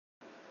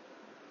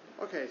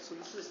Okay, so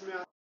this is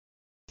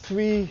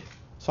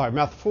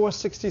Math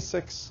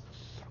 466,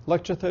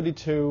 lecture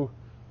 32,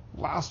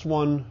 last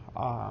one.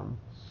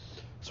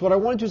 So what I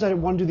want to do is I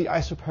want to do the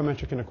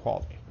isoperimetric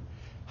inequality.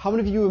 How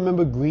many of you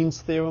remember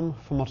Green's theorem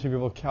for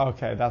multivariable?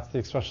 Okay, that's the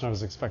expression I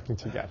was expecting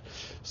to get.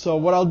 So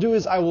what I'll do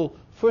is I will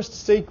first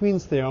state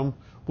Green's theorem.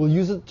 We'll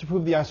use it to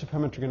prove the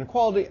isoperimetric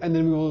inequality, and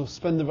then we will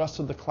spend the rest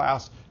of the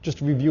class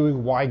just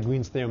reviewing why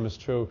Green's theorem is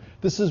true.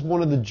 This is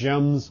one of the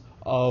gems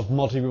of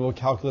multivariable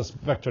calculus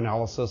vector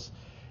analysis.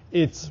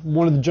 It's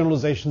one of the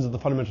generalizations of the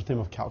fundamental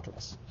theorem of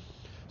calculus.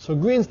 So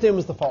Green's theorem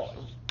is the following.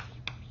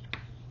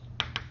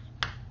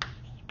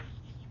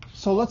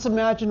 So let's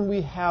imagine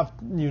we have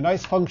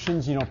nice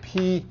functions,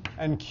 P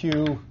and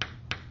Q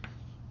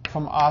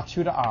from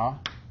R2 to R.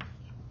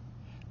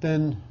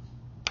 Then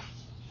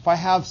if I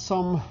have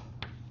some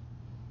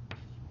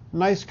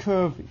nice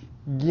curve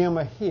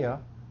gamma here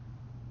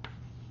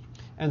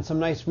and some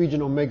nice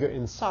region omega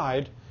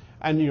inside,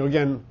 and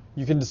again,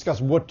 you can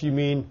discuss what do you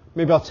mean.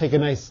 Maybe I'll take a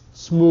nice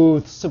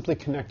smooth, simply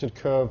connected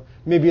curve.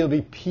 Maybe it'll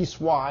be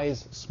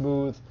piecewise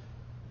smooth.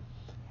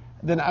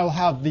 Then I'll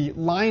have the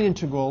line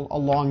integral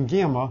along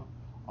gamma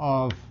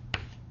of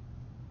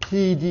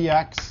p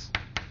dx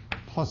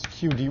plus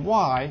q dy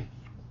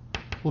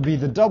will be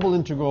the double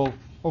integral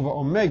over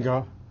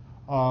omega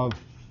of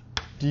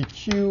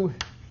dq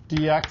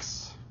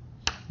dx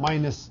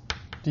minus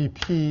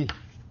dp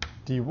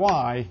dy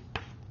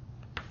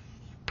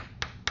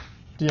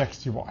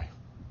dx dy.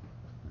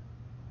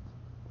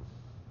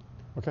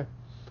 Okay?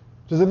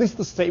 Does at least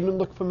the statement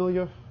look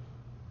familiar?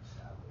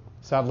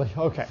 Sadly.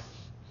 Okay.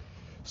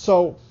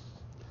 So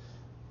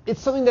it's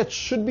something that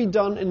should be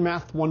done in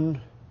Math 1,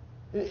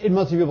 in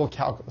multivariable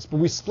calculus. But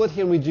we split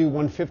here and we do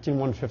 150 and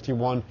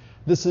 151.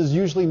 This is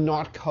usually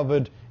not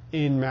covered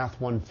in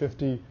Math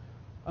 150.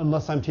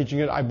 Unless I'm teaching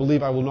it, I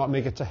believe I will not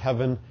make it to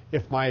heaven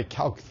if my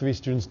Calc 3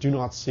 students do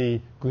not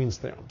see Green's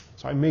theorem.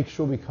 So I make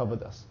sure we cover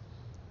this.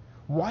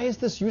 Why is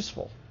this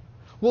useful?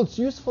 Well, it's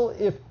useful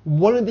if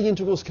one of the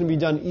integrals can be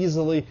done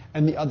easily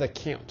and the other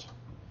can't.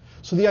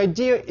 So the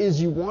idea is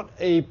you want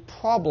a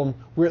problem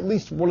where at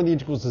least one of the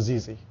integrals is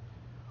easy.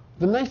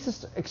 The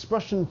nicest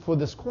expression for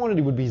this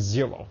quantity would be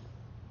 0.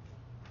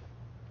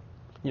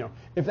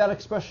 If that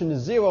expression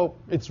is 0,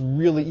 it's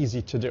really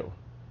easy to do.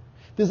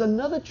 There's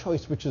another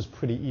choice which is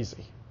pretty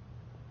easy.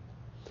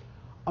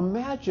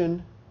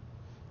 Imagine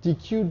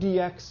dq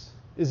dx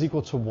is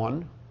equal to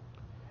 1,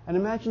 and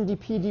imagine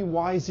dp dy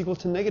is equal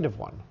to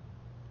 -1.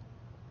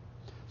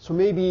 So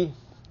maybe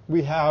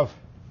we have,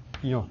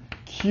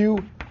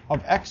 q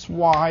of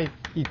xy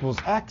equals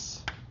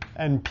x,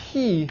 and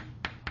p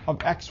of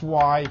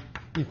xy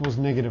equals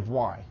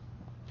 -y.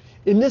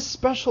 In this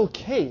special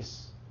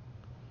case,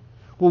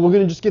 well, we're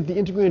going to just get the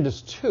integrand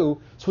as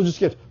 2, so we'll just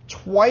get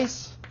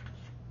twice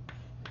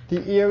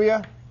the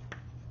area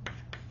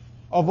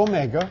of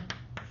omega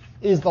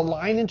is the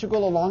line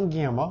integral along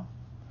gamma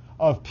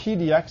of p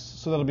dx,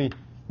 so that'll be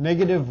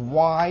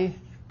 -y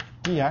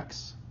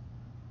dx,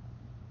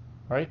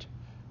 right,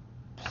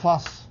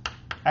 plus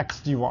x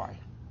dy.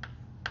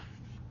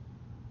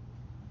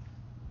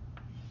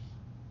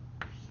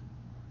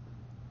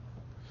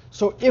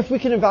 So if we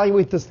can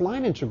evaluate this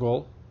line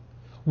integral,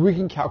 we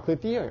can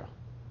calculate the area.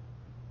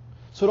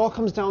 So it all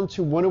comes down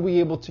to when are we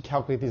able to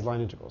calculate these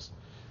line integrals.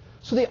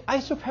 So the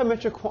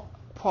isoperimetric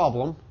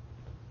problem,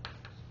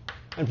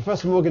 and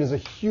Professor Morgan is a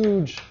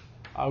huge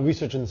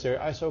researcher in this area,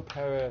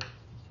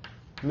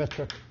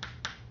 isoperimetric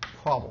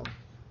problem.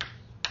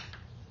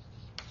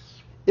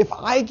 If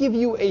I give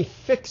you a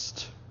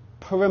fixed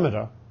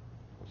perimeter,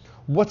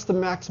 what's the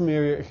maximum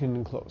area it can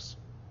enclose?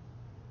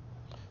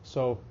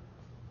 So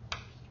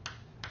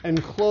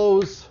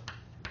enclose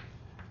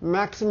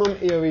maximum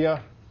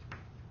area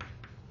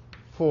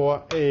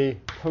for a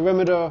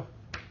perimeter,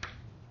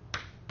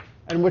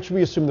 and what should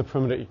we assume the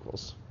perimeter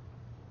equals?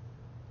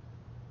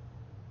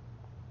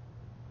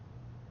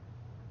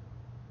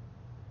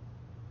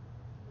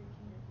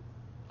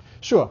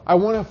 Sure, I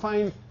want to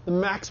find the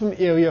maximum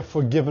area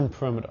for a given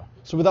perimeter.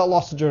 So without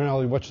loss of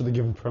generality, what should the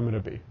given perimeter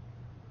be? X.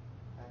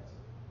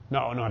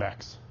 No, not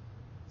x.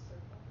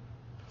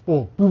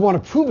 Well, we want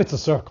to prove it's a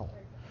circle.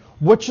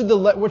 What should the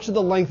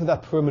length of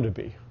that perimeter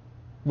be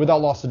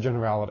without loss of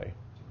generality?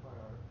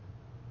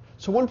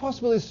 So one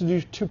possibility is to do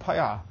 2 pi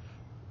r.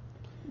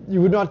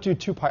 You would not do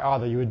 2 pi r,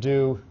 though. You would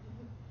do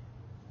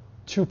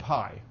 2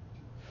 pi.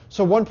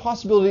 So one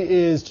possibility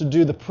is to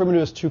do the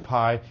perimeter as 2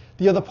 pi.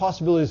 The other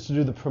possibility is to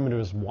do the perimeter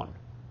as 1.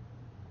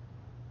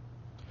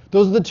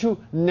 Those are the two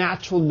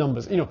natural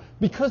numbers.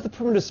 Because the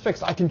perimeter is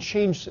fixed, I can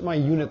change my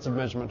units of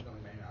measurement.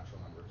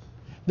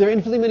 There are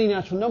infinitely many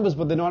natural numbers,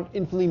 but they're not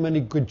infinitely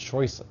many good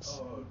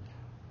choices.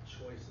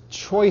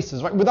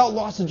 Choices, right? Without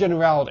loss of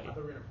generality. I thought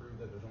we were going to prove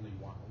that there's only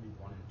 1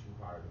 and 2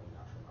 pi are the only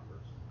natural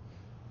numbers.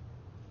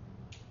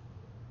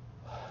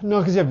 No,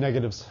 because you have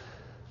negatives.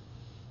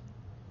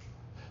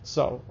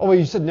 So, oh wait,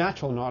 you said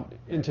natural, not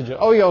integer.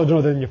 Oh yeah,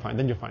 no, then you're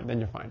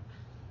fine.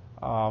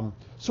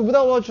 So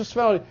without law of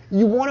generality,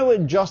 you want to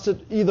adjust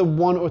it either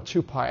 1 or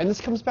 2 pi. And this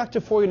comes back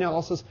to Fourier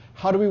analysis.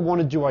 How do we want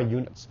to do our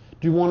units?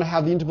 Do we want to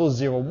have the interval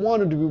 0,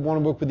 1, or do we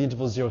want to work with the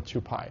interval 0,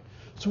 2 pi?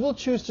 So we'll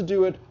choose to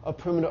do it a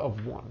perimeter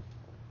of 1.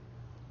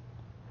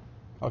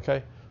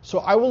 Okay? So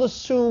I will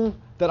assume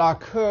that our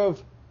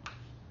curve,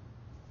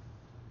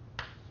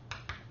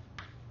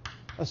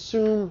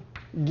 assume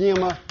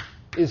gamma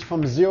is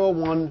from 0,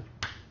 1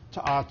 to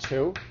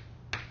R2.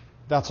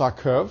 That's our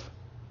curve.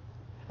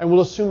 And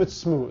we'll assume it's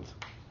smooth.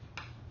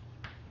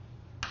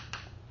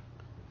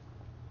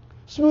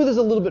 Smooth is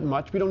a little bit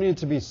much. We don't need it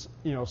to be,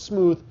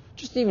 smooth.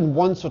 Just even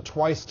once or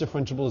twice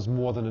differentiable is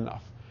more than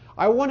enough.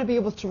 I want to be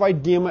able to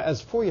write gamma as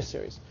Fourier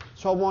series.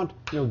 So I want,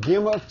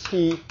 gamma of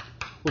t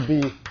would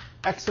be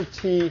x of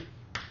t,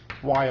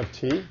 y of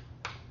t,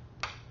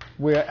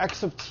 where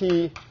x of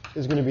t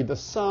is going to be the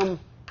sum,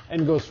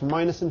 n goes from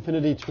minus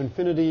infinity to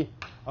infinity,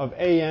 of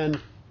an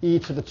e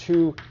to the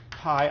 2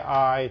 pi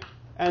I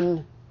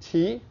n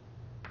t.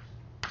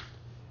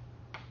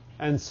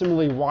 And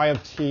similarly, y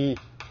of t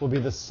will be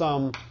the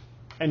sum,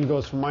 n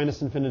goes from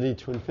minus infinity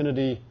to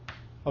infinity,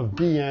 of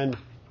bn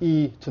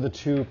e to the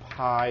 2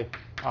 pi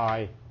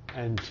I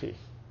n t.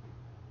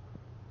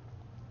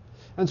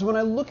 And so when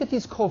I look at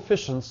these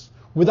coefficients,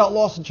 without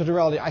loss of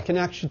generality, I can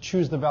actually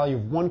choose the value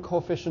of one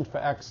coefficient for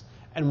x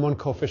and one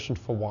coefficient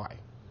for y.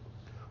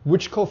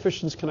 Which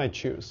coefficients can I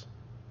choose?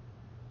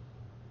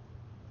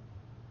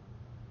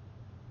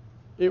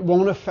 It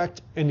won't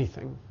affect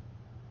anything.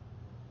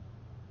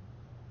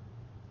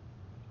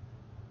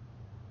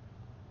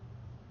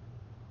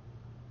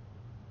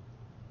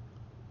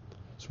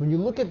 So when you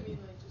look at,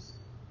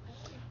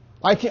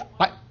 I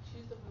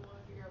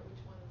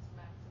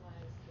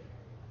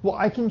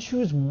can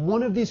choose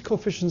one of these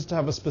coefficients to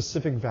have a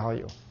specific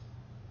value,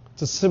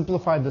 to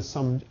simplify the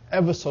sum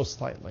ever so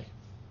slightly.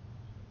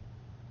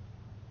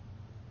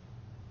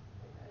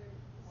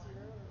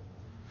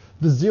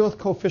 The 0th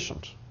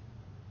coefficient.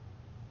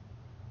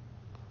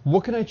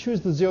 What can I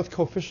choose the 0th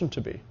coefficient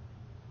to be?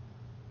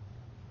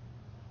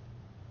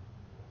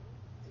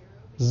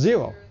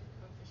 0.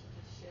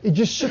 It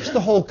just shifts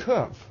the whole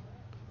curve,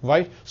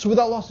 right? So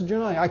without loss of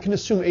generality, I can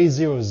assume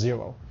A0 is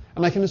 0,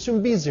 and I can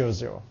assume B0 is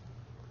 0.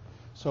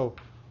 So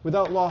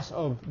without loss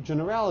of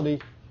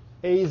generality,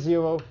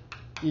 A0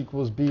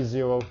 equals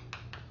B0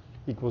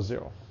 equals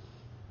 0.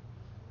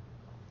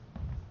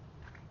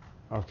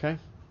 Okay?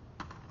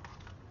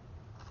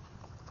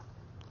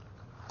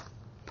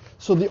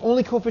 So the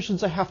only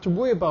coefficients I have to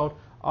worry about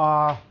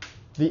are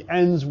the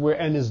n's where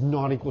n is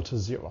not equal to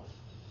 0.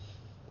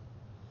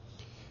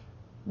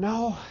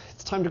 Now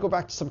it's time to go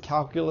back to some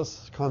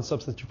calculus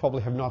concepts that you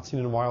probably have not seen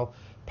in a while.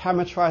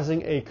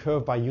 Parametrizing a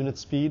curve by unit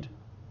speed.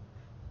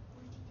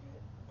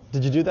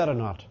 Did you do that or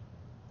not?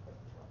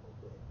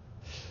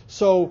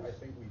 So I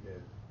think we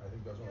did. I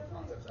think those were the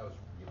concepts I was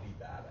really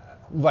bad at.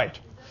 Right.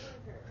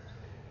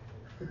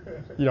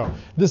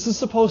 This is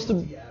supposed to.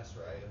 Yes,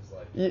 right? It's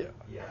like,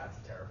 yeah, that's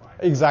terrifying.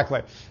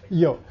 Exactly.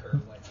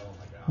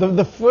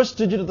 The first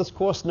digit of this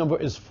course number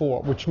is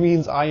 4, which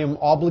means I am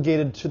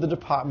obligated to the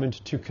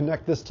department to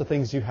connect this to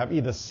things you have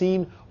either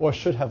seen or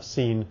should have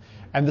seen.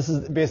 And this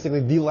is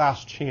basically the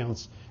last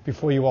chance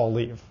before you all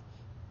leave.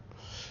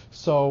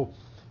 So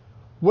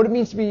what it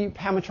means to be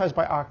parametrized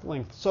by arc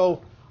length.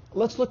 So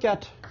let's look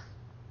at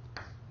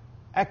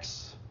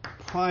x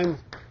prime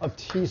of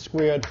t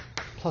squared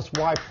plus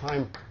y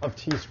prime of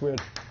t squared.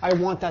 I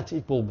want that to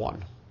equal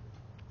 1.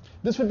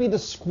 This would be the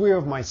square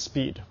of my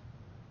speed.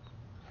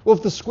 Well,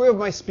 if the square of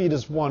my speed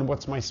is 1,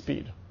 what's my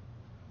speed?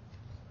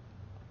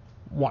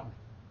 1.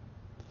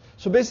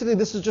 So basically,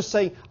 this is just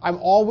saying I'm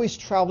always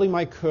traveling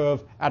my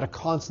curve at a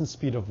constant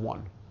speed of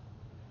 1.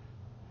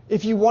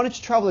 If you wanted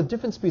to travel at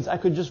different speeds, I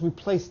could just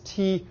replace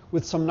t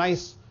with some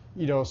nice,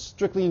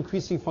 strictly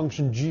increasing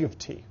function g of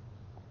t.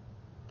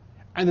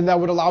 And then that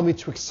would allow me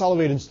to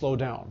accelerate and slow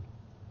down.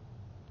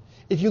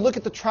 If you look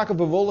at the track of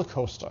a roller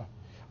coaster,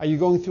 are you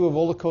going through a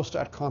roller coaster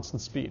at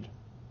constant speed?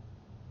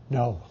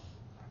 No,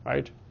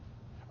 right?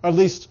 Or at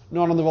least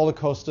not on the roller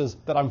coasters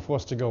that I'm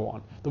forced to go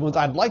on. The ones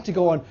I'd like to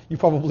go on, you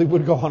probably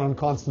would go on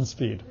constant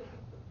speed.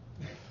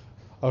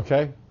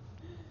 Okay?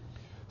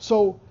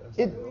 So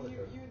it. You would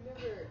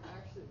never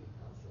actually be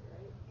constant,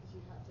 right? Because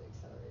you have to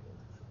accelerate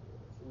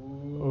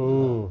it.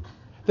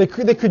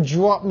 Ooh. They could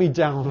drop me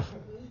down.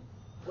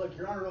 Look,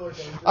 you're on a roller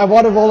coaster. I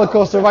want a roller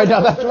coaster right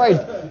now. That's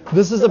right.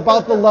 This is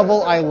about the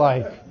level I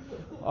like.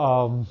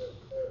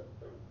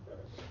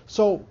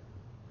 So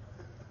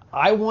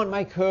I want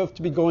my curve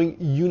to be going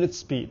unit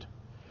speed.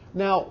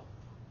 Now,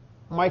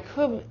 my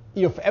curve,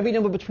 for every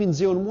number between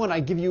 0 and 1, I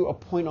give you a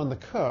point on the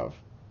curve.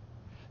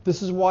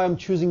 This is why I'm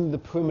choosing the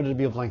perimeter to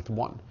be of length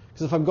 1.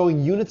 Because if I'm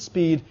going unit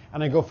speed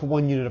and I go for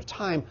 1 unit of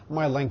time,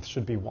 my length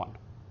should be 1.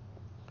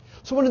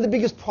 So one of the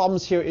biggest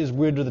problems here is,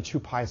 where do the 2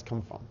 pi's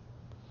come from?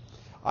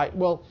 All right,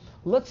 well,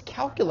 let's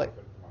calculate.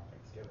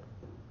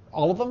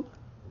 All of them?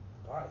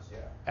 Pies, yeah.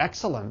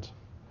 Excellent.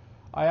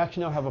 I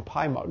actually now have a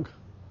pie mug.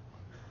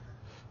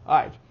 All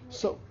right,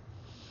 so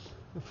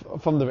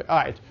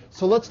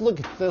so let's look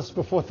at this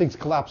before things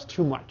collapse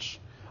too much.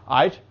 All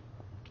right,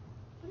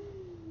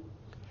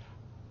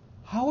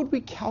 how would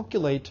we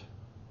calculate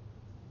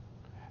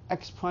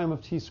x prime of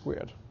t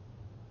squared?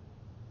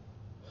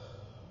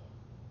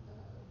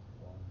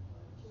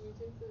 Can we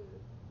take the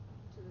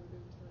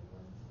derivative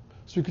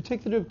termwise? So we could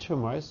take the derivative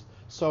termwise.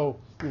 So,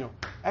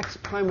 x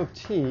prime of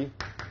t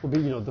will be,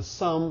 the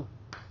sum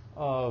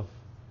of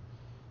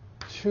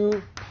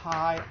 2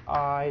 pi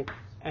I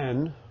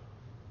n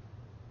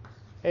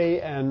a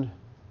n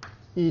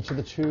e to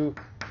the 2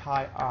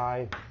 pi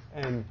I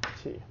n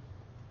t.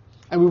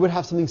 And we would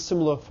have something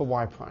similar for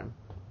y prime.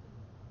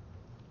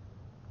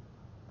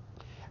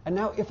 And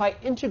now if I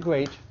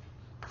integrate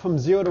from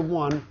 0 to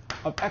 1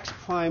 of x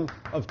prime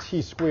of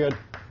t squared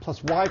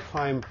plus y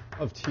prime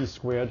of t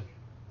squared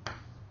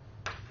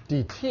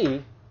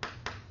dt,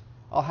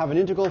 I'll have an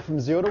integral from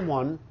 0 to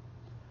 1.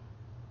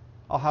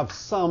 I'll have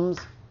sums,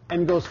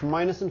 n goes from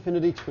minus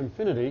infinity to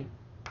infinity.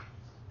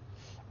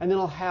 And then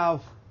I'll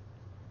have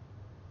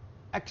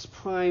x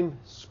prime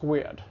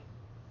squared.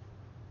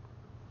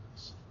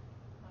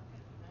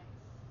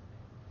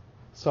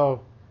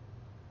 So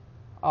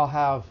I'll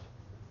have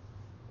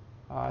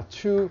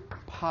 2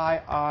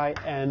 pi I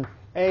n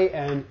a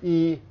n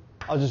e,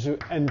 I'll just do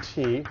nt.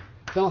 Then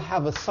I'll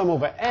have a sum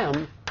over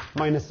m,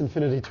 minus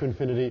infinity to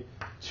infinity,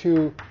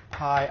 2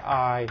 pi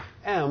I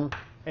m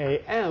a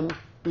m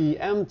e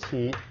m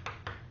t,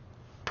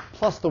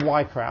 plus the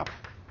y crap,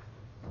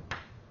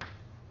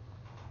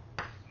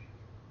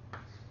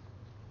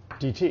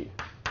 dt.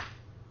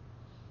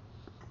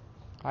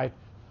 All right.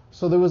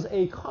 So there was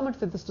a comment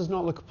that this does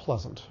not look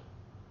pleasant.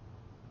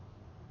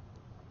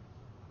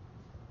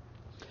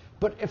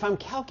 But if I'm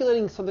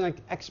calculating something like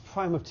x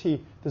prime of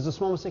t, there's a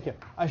small mistake here.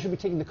 I should be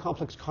taking the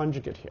complex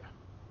conjugate here.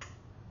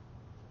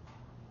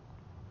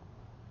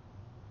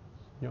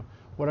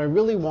 What I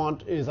really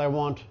want is I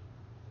want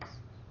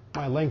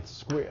my length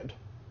squared.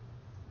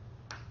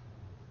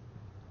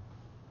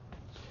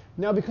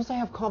 Now, because I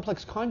have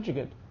complex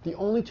conjugate, the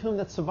only term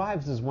that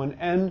survives is when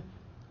n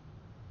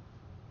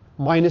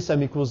minus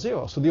m equals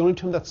 0. So the only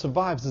term that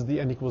survives is the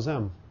n equals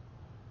m.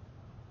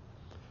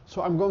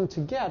 So I'm going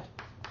to get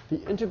the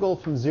integral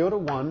from 0 to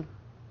 1,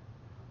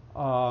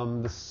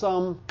 the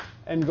sum,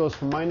 n goes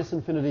from minus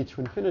infinity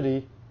to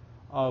infinity,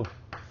 of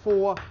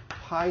 4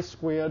 pi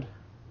squared,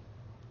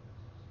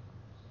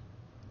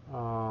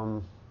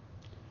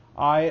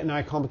 I and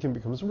I complicated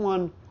becomes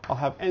 1. I'll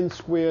have n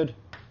squared,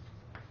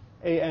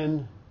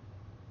 an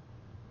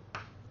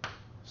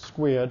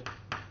squared,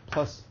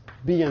 plus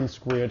bn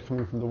squared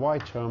coming from the y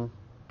term,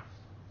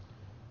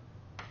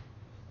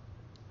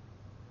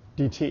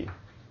 dt.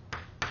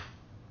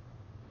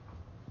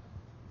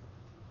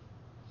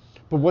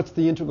 But what's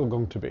the integral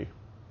going to be?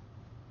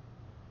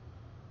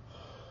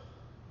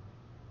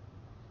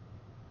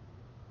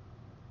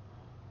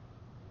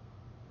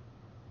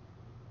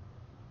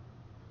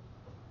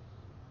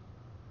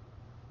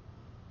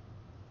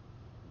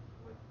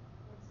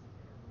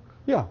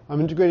 Yeah, I'm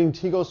integrating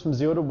t goes from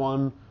 0 to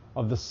 1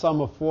 of the sum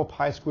of 4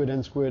 pi squared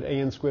n squared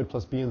an squared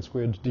plus bn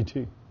squared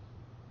dt.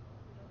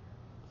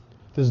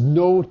 There's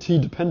no t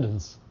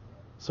dependence.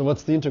 So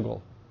what's the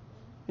integral?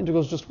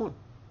 Integral is just 1.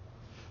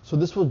 So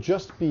this will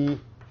just be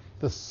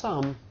the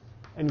sum,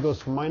 n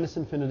goes from minus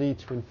infinity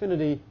to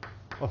infinity,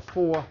 of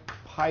 4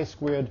 pi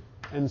squared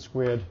n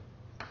squared,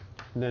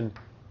 and then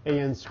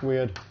an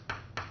squared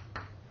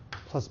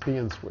plus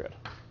bn squared.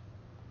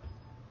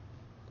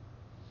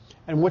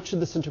 And what should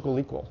this integral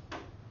equal?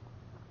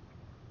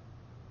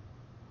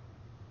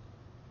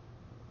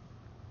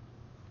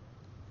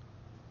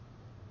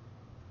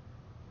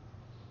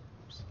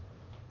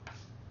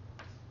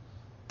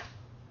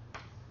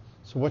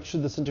 So what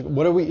should this integral?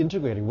 What are we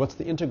integrating? What's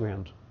the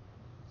integrand?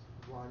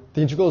 1.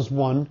 The integral is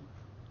 1.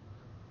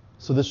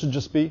 So this should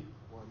just be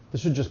 1.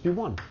 This should just be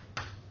 1.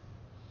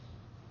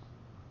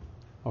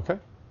 Okay?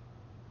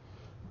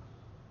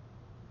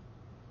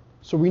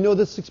 So we know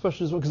this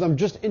expression is 1 because I'm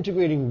just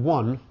integrating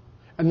 1,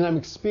 and then I'm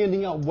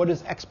expanding out what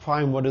is x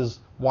prime, what is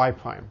y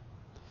prime.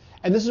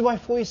 And this is why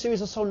Fourier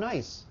series are so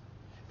nice.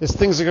 There's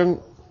things that are going.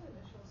 What's the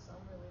initial sum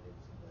related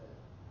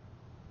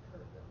to the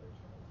curve that we're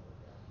trying to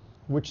look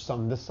at? Which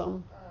sum? This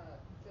sum?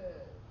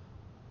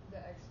 The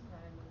x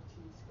prime of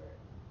t squared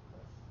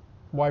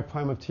plus. Y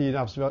prime of t in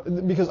absolute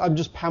value. Because I'm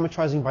just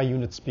parametrizing by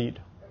unit speed.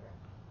 Okay.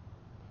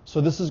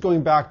 So this is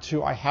going back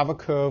to I have a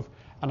curve,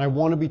 and I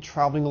want to be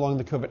traveling along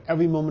the curve at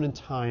every moment in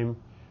time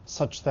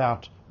such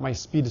that my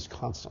speed is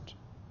constant.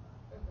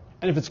 Okay.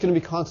 And if it's going to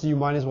be constant, you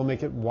might as well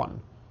make it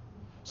 1.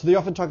 So they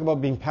often talk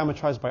about being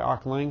parametrized by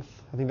arc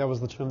length. I think that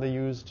was the term they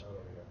used. Oh,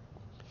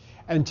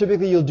 yeah. And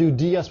typically you'll do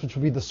ds, which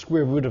will be the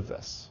square root of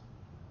this.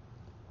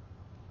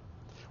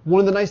 One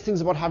of the nice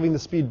things about having the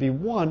speed be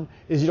 1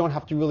 is you don't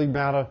have to really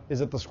matter, is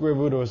it the square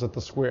root or is it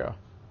the square?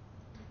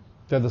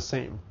 They're the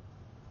same.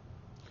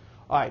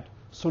 All right,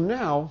 so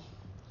now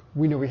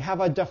we know we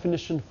have our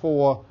definition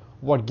for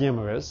what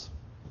gamma is.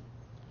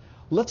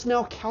 Let's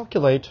now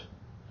calculate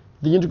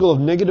the integral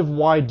of negative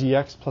y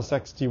dx plus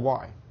x dy.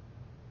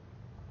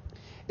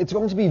 It's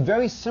going to be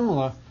very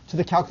similar to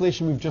the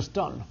calculation we've just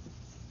done.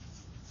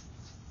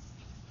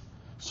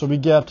 So we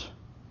get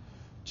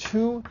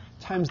 2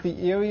 times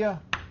the area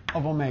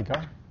of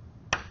omega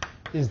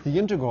is the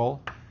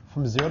integral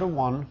from 0 to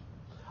 1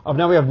 of,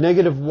 now we have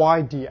negative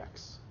y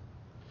dx.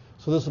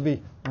 So this will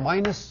be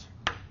minus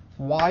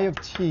y of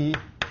t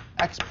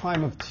x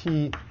prime of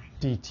t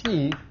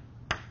dt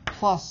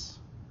plus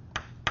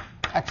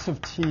x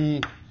of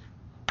t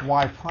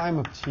y prime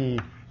of t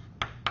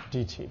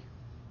dt.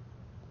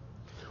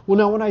 Well,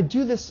 now when I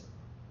do this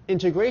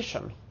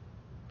integration,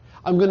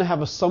 I'm going to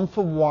have a sum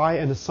for y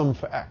and a sum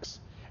for x.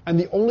 And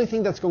the only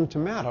thing that's going to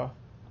matter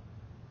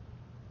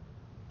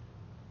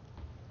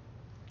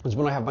is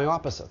when I have my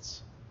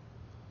opposites.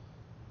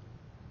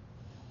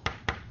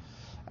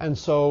 And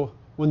so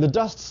when the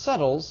dust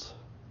settles,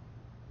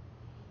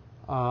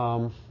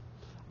 I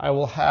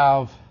will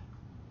have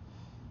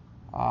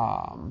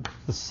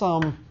the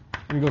sum,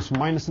 and it goes from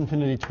minus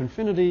infinity to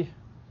infinity.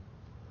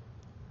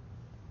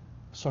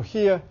 So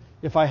here,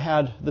 if I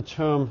had the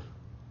term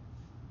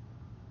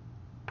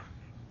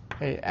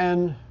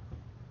an,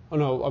 oh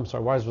no, I'm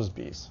sorry, y's was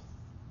b's.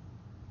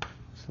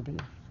 So b. Is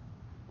that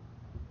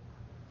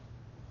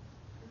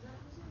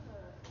using the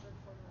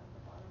formula on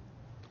the bottom?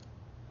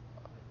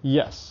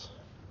 Yes.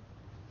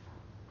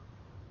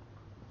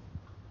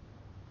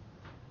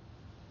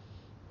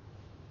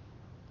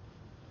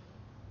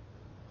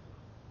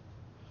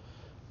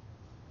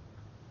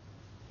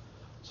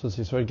 So let's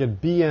see, so I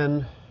get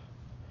bn,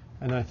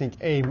 and I think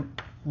a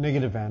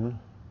negative n.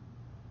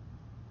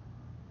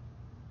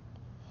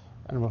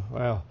 And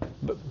well,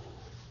 but,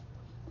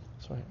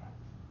 so here,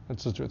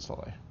 let's just do it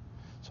slowly.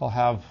 So I'll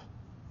have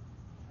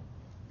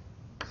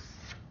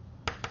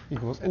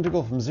equals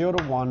integral from 0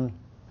 to 1.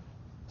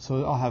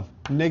 So I'll have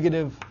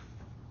negative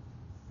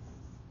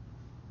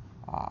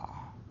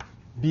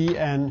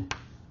bn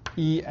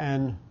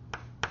en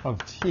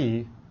of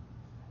t,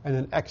 and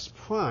then x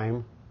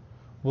prime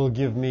will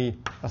give me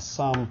a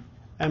sum,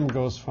 m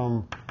goes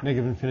from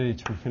negative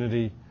infinity to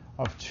infinity,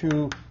 of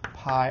 2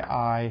 pi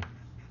I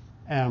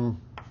m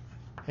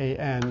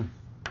an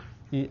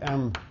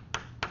em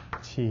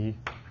t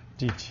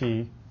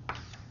dt.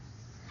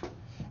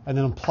 And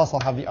then plus I'll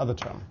have the other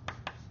term.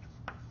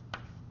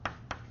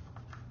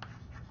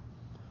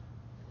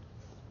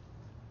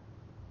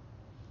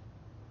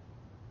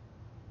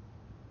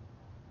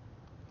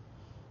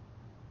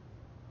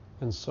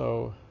 And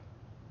so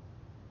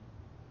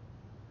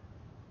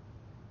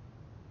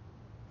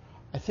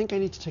I think I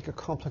need to take a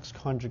complex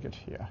conjugate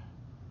here.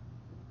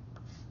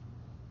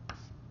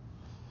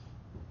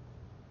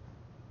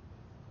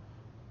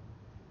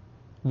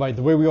 Right,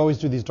 the way we always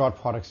do these dot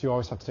products, you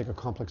always have to take a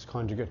complex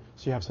conjugate,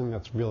 so you have something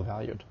that's real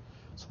valued.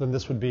 So then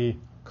this would be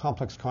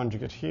complex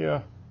conjugate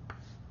here.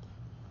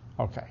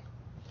 Okay.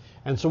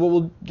 And so what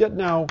we'll get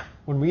now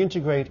when we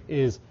integrate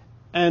is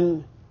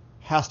n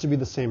has to be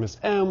the same as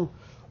m.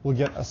 We'll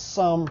get a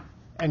sum,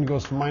 n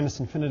goes from minus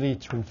infinity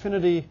to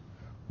infinity.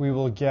 We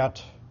will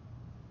get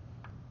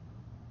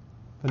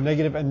the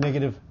negative and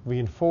negative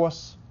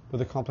reinforce.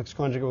 With a complex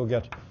conjugate, we'll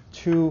get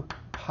 2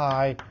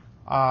 pi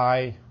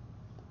I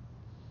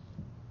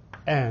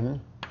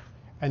n,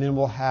 and then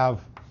we'll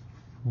have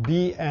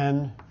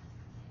bn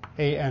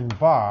an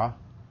bar,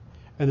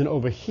 and then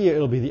over here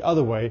it'll be the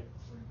other way.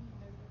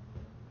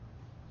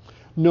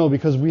 No,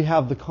 because we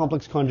have the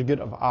complex conjugate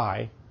of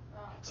I,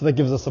 so that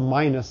gives us a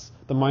minus.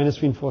 The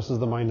minus reinforces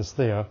the minus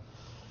there.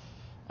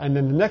 And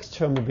then the next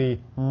term will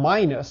be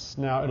minus,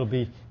 now it'll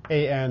be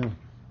an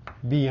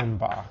bn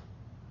bar.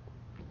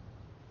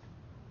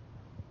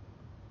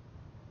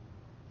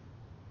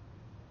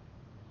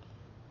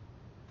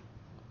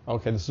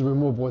 Okay, this is where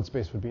more board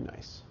space would be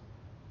nice.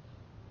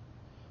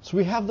 So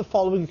we have the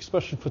following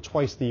expression for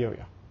twice the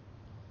area.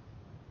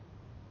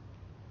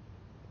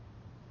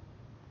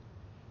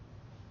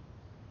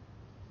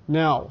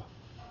 Now,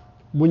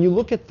 when you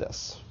look at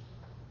this,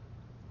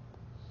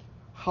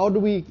 how do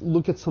we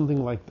look at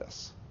something like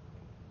this?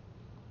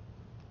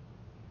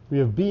 We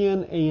have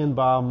bn an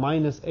bar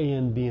minus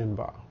an bn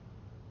bar.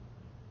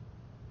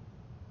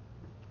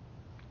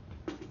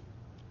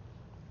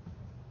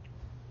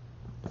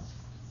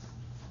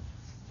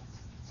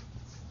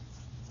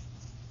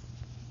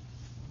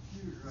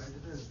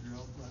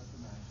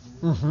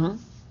 Mm-hmm.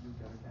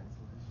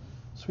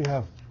 So we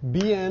have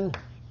bn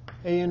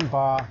an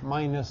bar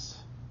minus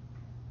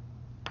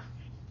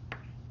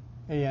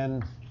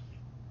an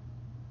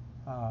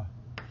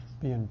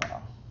bn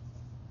bar.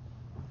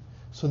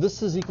 So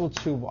this is equal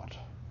to what?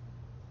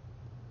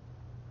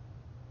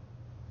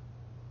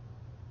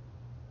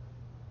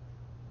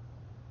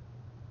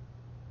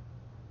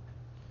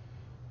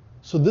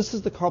 So this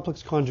is the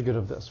complex conjugate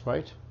of this,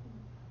 right?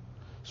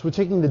 So we're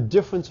taking the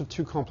difference of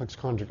two complex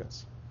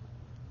conjugates.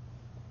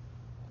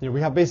 You know,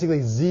 we have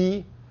basically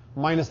z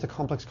minus the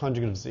complex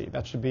conjugate of z.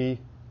 That should be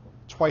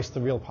twice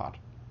the real part.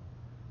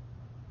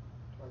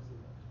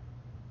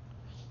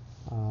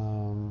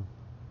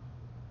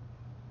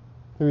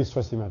 Maybe it's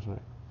twice the imaginary.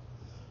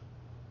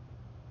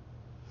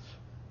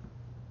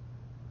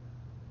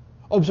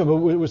 Oh, I'm sorry, but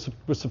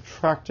we're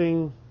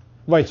subtracting.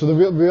 Right, so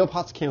the real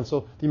parts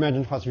cancel, the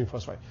imaginary parts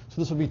reinforce, right.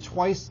 So this will be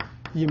twice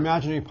the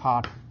imaginary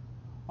part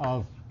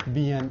of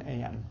bn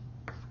an.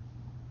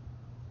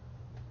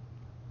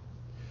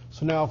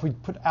 So now if we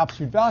put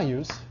absolute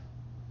values,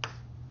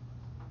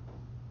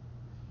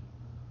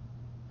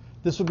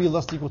 this would be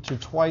less than or equal to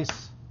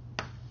twice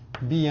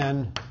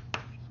bn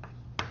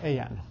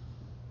an.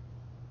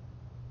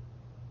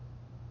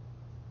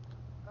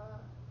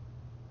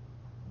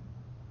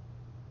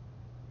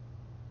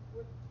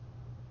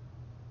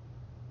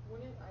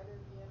 Wouldn't either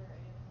bn or an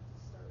have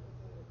to start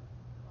with a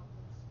complex?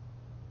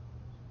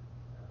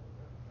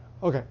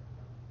 Okay.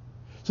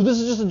 So this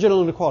is just a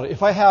general inequality.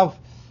 If I have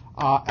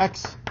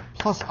x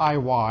plus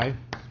iy,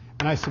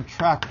 and I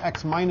subtract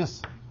x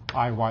minus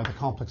iy, the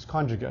complex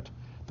conjugate,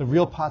 the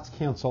real parts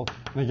cancel,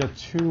 and I get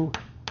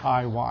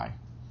 2iy.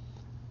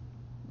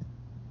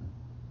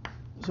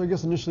 So I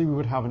guess initially we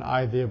would have an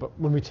I there, but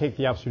when we take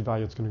the absolute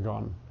value, it's going to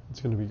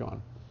be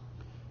gone.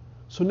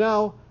 So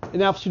now,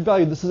 in absolute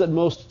value, this is at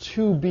most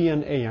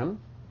 2bn an.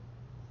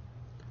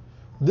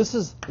 This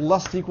is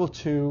less than or equal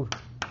to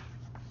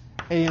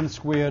an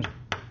squared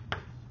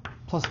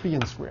plus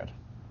bn squared.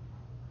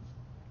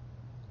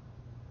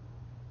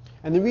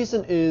 And the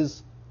reason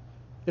is,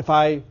 if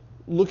I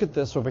look at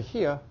this over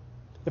here,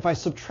 if I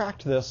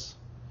subtract this,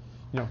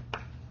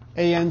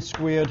 an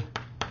squared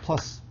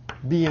plus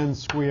bn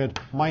squared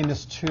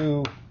minus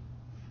 2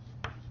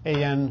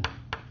 an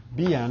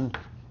bn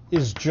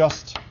is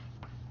just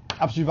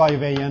absolute value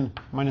of an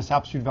minus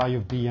absolute value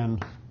of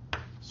bn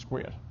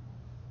squared.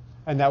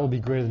 And that will be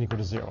greater than or equal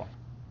to 0.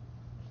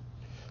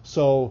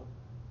 So,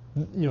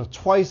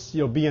 twice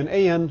bn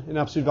an in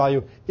absolute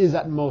value is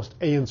at most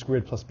an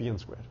squared plus bn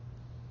squared.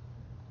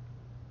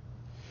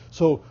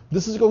 So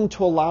this is going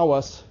to allow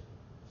us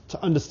to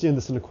understand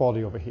this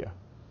inequality over here.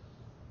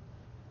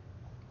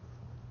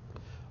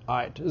 All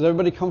right, is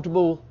everybody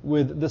comfortable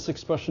with this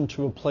expression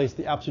to replace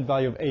the absolute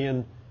value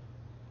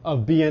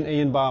of bn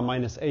an bar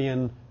minus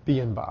an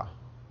bn bar?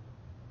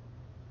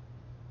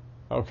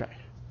 Okay,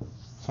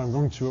 so I'm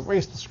going to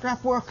erase the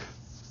scrap work,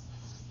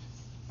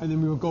 and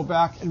then we will go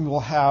back and we will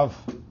have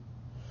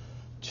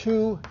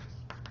 2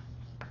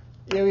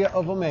 area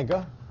of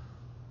omega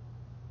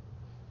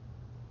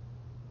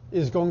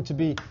is going to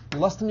be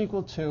less than or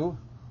equal to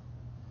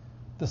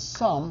the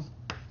sum,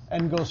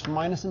 n goes from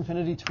minus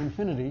infinity to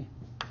infinity,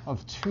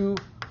 of 2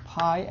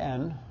 pi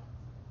n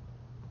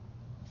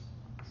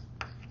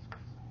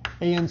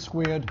an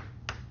squared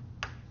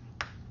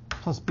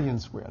plus bn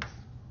squared.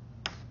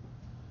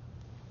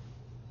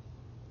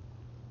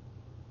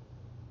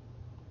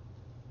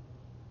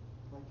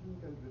 Why can you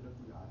get rid of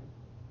the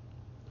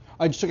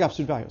I? I just took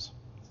absolute values.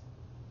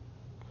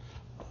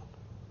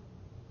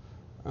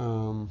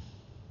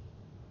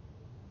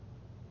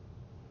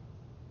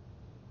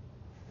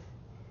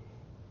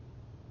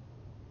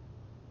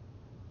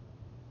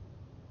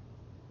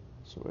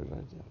 So where did I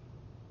do?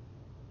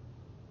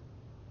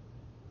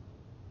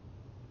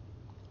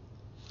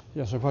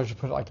 Yeah, so I probably should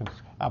put like an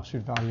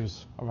absolute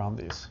values around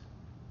these.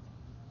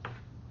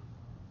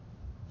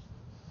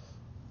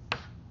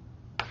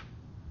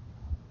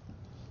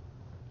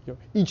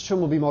 Each term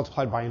will be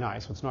multiplied by an I,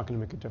 so it's not going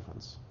to make a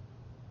difference.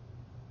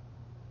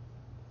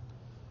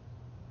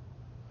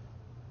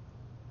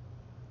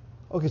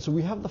 Okay, so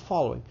we have the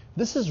following.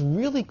 This is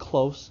really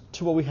close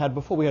to what we had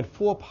before. We had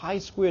 4 pi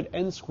squared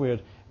n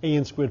squared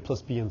an squared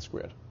plus bn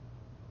squared.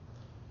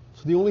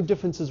 So the only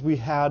difference is we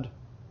had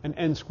an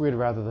n squared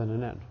rather than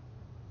an n.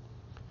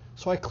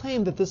 So I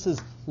claim that this is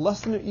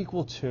less than or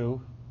equal to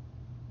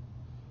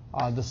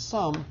the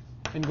sum,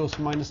 n goes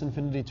from minus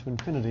infinity to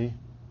infinity,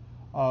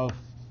 of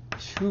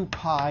 2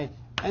 pi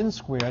n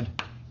squared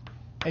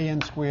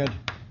an squared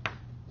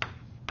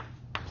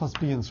plus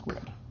bn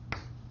squared.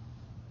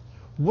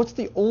 What's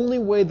the only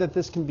way that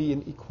this can be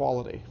an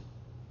equality?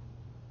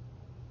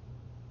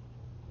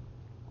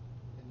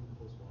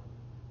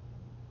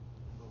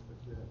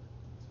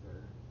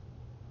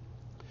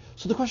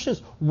 So the question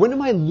is, when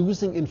am I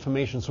losing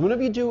information? So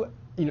whenever you do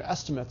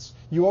estimates,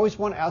 you always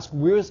want to ask,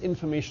 where is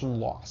information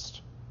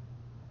lost?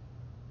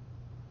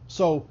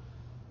 So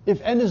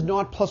if n is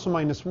not plus or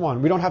minus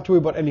 1, we don't have to worry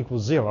about n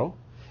equals 0.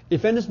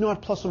 If n is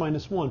not plus or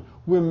minus 1,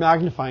 we're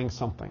magnifying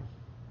something,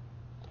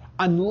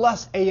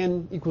 unless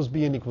an equals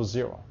bn equals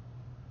 0.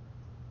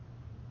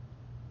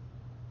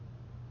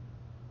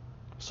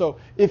 So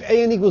if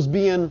an equals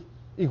bn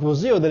equals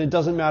 0, then it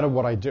doesn't matter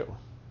what I do.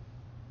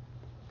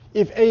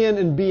 If an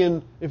and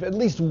bn, if at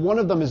least one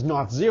of them is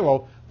not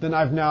 0, then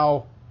I've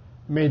now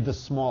made this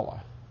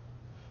smaller.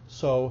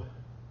 So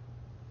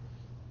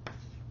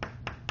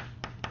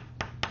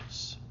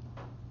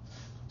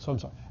I'm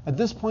sorry. At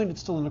this point,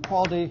 it's still an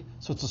inequality,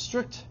 so it's a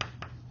strict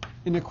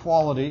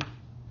inequality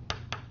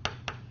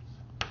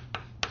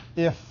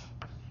if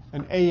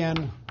an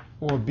an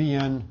or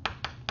bn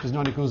is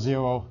not equal to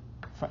 0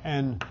 for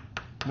n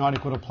not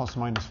equal to plus or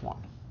minus 1.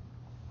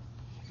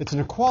 It's an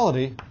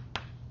equality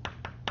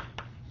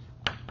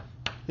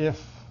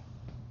if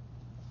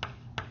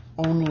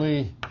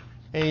only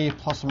a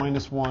plus or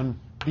minus 1,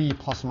 b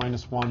plus or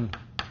minus 1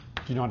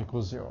 do not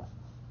equal 0.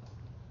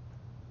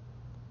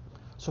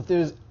 So if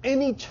there's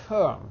any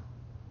term,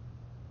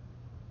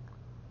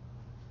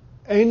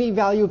 any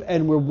value of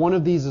n where one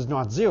of these is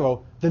not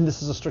 0, then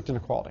this is a strict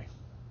inequality.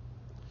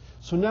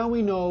 So now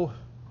we know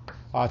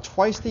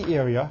twice the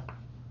area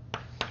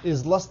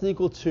is less than or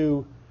equal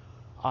to,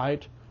 all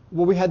right,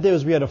 what we had there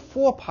is we had a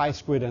 4 pi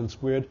squared n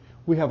squared.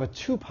 We have a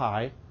 2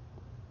 pi.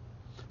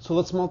 So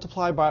let's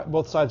multiply by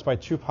both sides by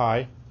 2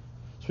 pi.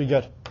 So we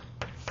get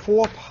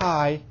 4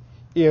 pi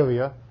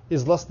area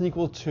is less than or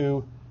equal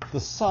to the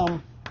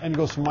sum, and it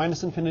goes from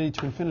minus infinity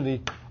to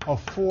infinity,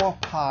 of 4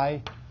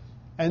 pi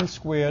n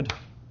squared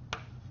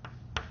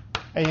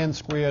an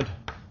squared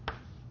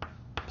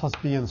plus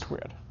bn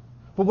squared.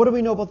 But what do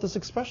we know about this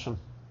expression?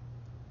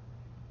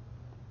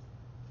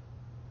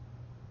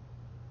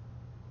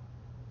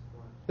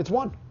 It's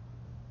 1.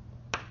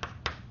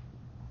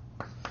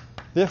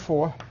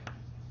 Therefore,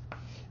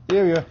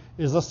 area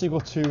is less than or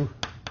equal to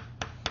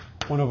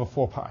 1 over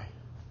 4 pi.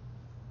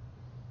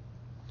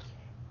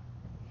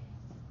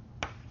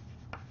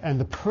 And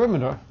the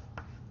perimeter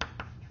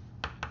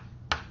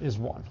is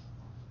 1.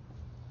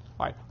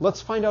 All right,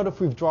 let's find out if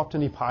we've dropped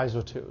any pi's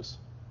or 2's.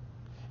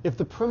 If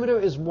the perimeter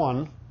is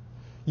 1,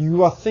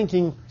 you are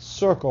thinking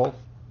circle,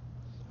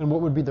 and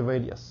what would be the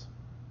radius?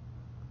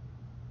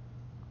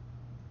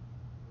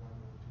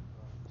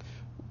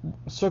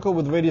 Circle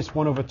with radius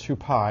 1 over 2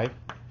 pi,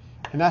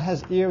 and that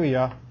has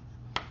area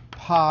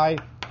pi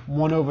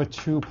 1 over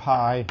 2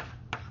 pi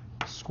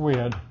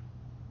squared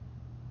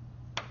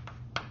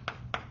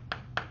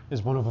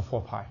is 1 over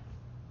 4 pi.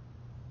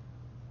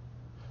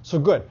 So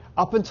good.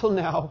 Up until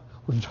now,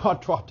 we've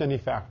not dropped any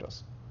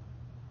factors.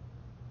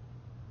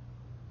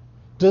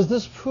 Does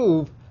this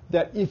prove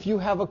that if you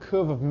have a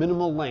curve of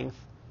minimal length,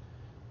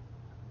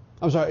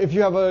 if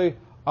you have a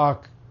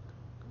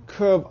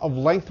curve of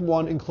length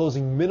 1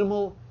 enclosing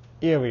minimal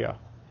area,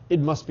 it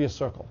must be a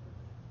circle?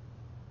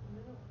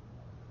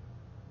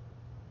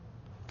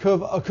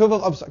 Curve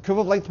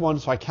of length 1,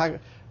 so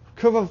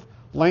curve of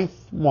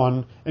length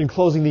 1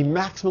 enclosing the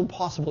maximum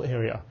possible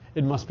area,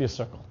 it must be a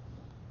circle.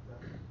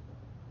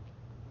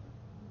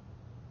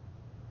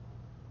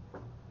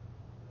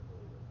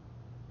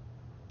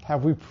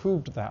 Have we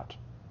proved that?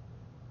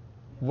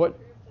 What?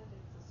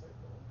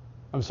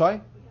 I'm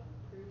sorry?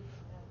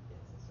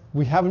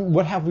 We haven't.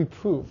 What have we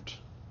proved?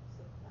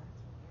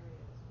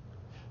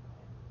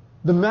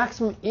 The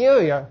maximum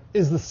area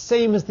is the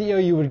same as the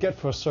area you would get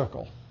for a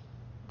circle.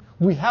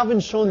 We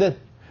haven't shown that.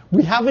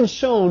 We've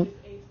shown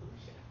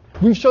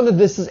that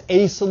this is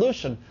a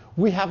solution.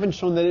 We haven't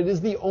shown that it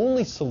is the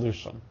only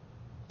solution.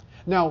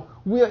 Now,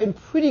 we are in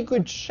pretty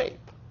good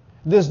shape.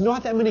 There's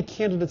not that many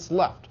candidates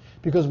left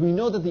because we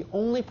know that the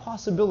only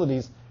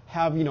possibilities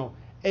have,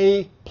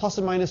 A plus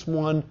or minus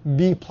 1,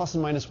 B plus or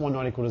minus 1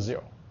 not equal to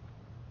 0.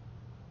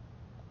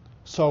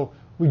 So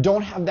we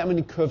don't have that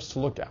many curves to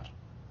look at.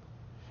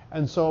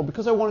 And so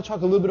because I want to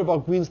talk a little bit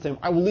about Green's theorem,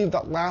 I will leave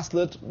that last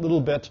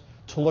little bit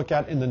to look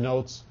at in the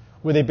notes,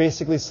 where they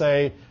basically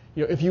say,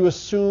 if you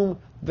assume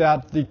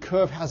that the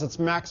curve has its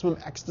maximum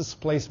x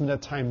displacement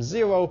at time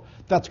 0,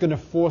 that's going to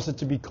force it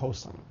to be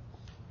cosine.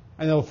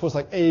 And it'll force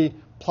like A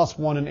plus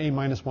 1 and A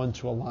minus 1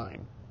 to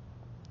align.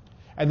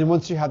 And then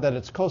once you have that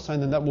it's cosine,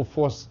 then that will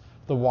force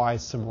the y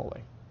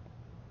similarly.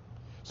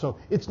 So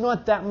it's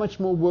not that much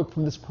more work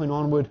from this point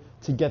onward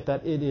to get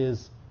that it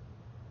is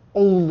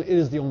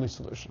the only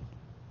solution.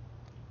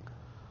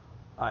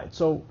 All right,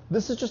 so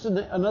this is just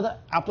another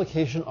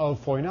application of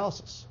Fourier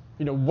analysis.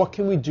 What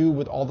can we do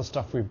with all the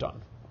stuff we've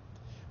done?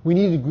 We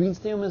needed Green's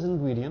theorem as an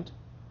ingredient.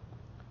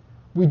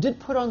 We did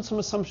put on some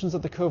assumptions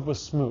that the curve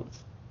was smooth.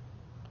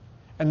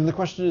 And then the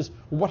question is,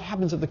 what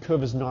happens if the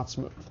curve is not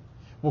smooth?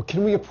 Well,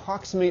 can we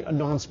approximate a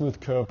non-smooth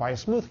curve by a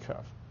smooth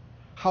curve?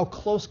 How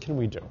close can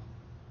we do?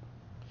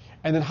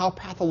 And then how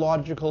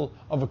pathological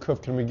of a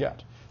curve can we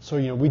get? So,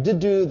 we did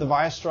do the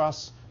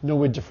Weierstrass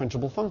nowhere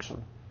differentiable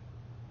function.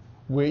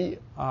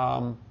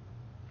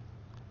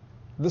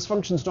 This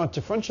function is not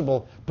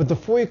differentiable, but the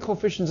Fourier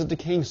coefficients are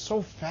decaying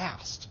so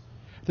fast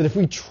that if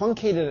we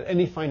truncate it at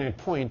any finite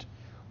point,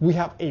 we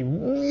have a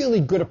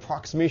really good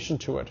approximation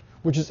to it,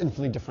 which is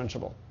infinitely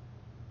differentiable.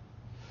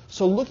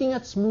 So looking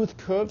at smooth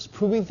curves,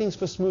 proving things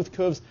for smooth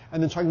curves,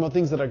 and then talking about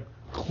things that are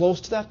close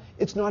to that,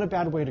 it's not a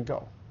bad way to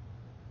go.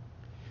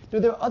 Now,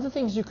 there are other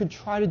things you could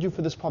try to do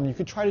for this problem. You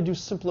could try to do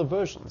simpler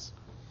versions.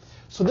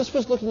 So this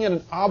was looking at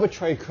an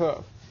arbitrary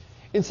curve.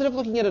 Instead of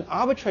looking at an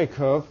arbitrary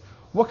curve,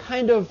 what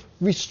kind of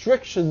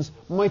restrictions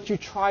might you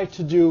try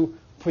to do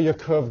for your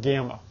curve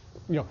gamma?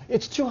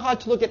 It's too hard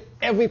to look at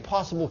every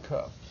possible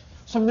curve.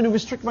 So I'm going to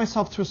restrict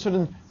myself to a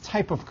certain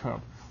type of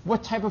curve.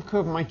 What type of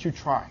curve might you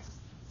try?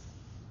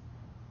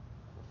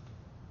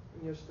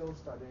 You're still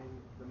studying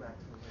the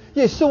maximum area.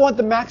 Yeah, you still want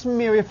the maximum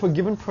area for a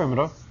given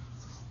perimeter.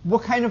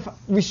 What kind of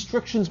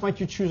restrictions might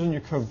you choose on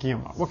your curve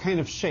gamma? What kind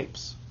of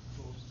shapes?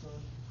 Closed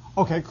curve.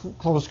 Okay,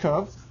 closed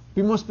curve.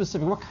 Be more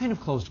specific. What kind of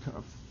closed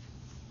curve?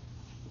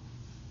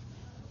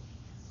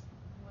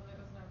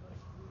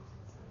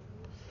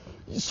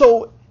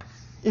 So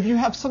if you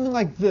have something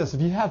like this,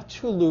 if you have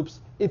 2 loops,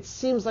 it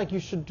seems like you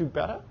should do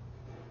better.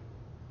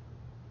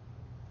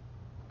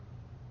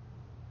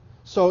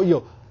 So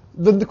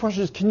the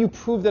question is, can you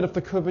prove that if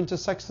the curve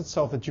intersects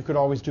itself that you could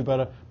always do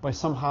better by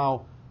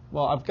somehow,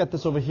 well, I've got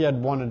this over here at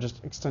 1 and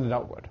just extend it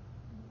outward.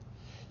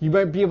 you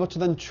might be able to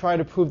then try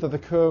to prove that the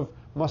curve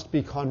must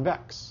be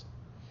convex.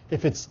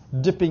 If it's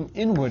dipping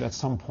inward at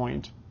some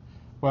point,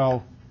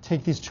 well,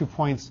 take these 2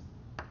 points,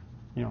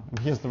 and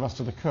here's the rest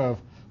of the curve,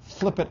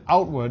 flip it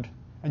outward,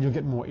 and you'll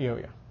get more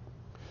area.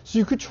 So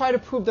you could try to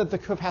prove that the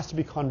curve has to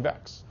be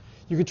convex.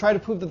 You could try to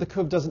prove that the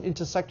curve doesn't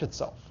intersect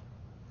itself.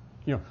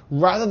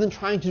 Rather than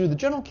trying to do the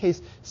general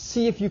case,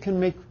 see if you can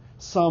make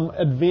some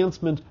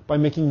advancement by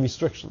making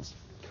restrictions.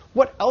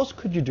 What else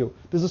could you do?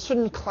 There's a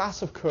certain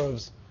class of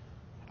curves,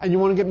 and you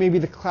want to get maybe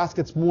the class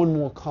gets more and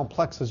more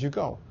complex as you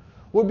go.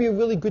 What would be a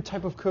really good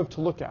type of curve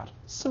to look at?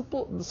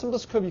 The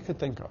simplest curve you could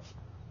think of.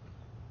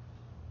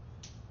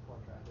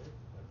 Quadratic,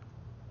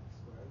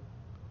 like x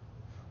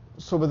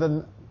squared. So but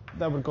then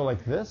that would go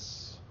like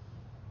this.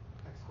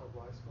 X squared,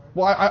 y squared.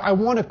 Well, I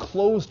want a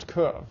closed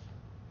curve.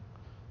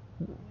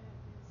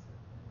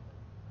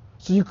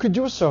 So you could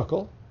do a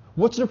circle.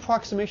 What's an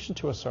approximation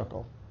to a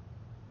circle?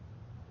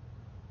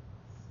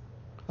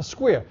 A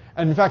square.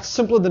 And in fact,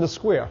 simpler than a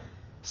square.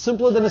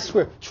 Simpler than a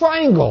square.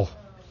 Triangle.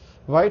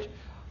 Right?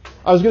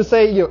 I was going to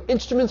say,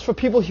 instruments for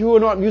people who are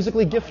not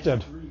musically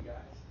gifted.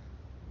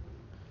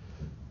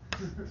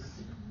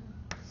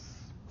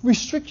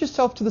 Restrict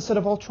yourself to the set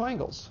of all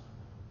triangles.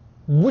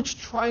 Which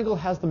triangle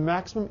has the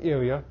maximum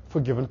area for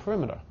a given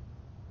perimeter?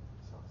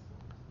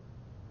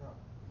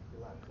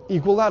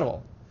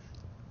 Equilateral.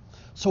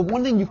 So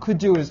one thing you could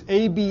do is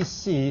A, B,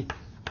 C,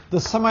 the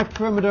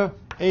semi-perimeter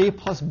A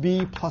plus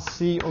B plus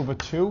C over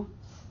 2.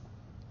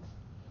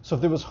 So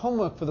if there was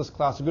homework for this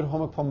class, a good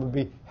homework problem would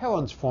be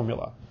Heron's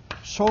formula.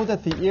 Show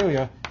that the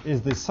area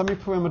is the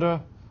semi-perimeter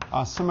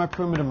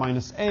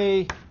minus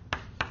A,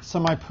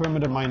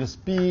 semi-perimeter minus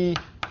B,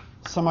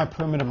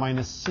 semi-perimeter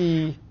minus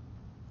C.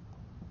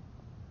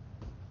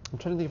 I'm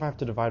trying to think if I have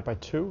to divide by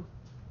 2.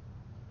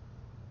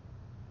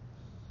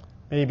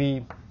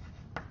 Maybe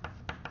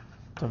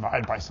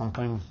divide by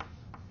something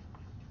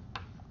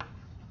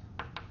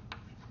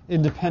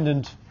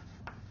independent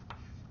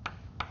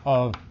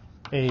of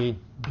A,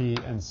 B,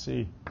 and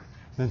C, and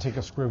then take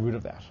a square root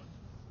of that.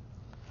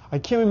 I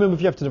can't remember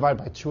if you have to divide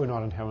by 2 or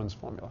not in Heron's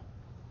formula.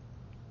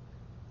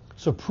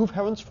 So prove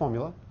Heron's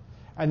formula,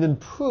 and then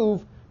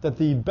prove that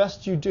the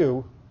best you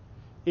do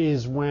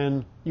is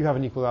when you have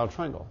an equilateral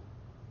triangle.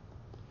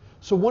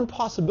 So one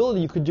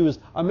possibility you could do is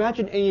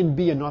imagine A and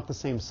B are not the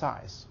same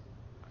size.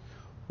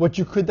 What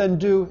you could then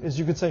do is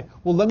you could say,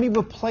 well, let me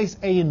replace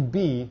A and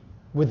B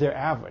with their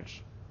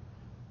average.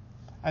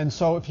 And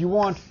so if you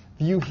want,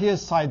 view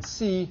here's side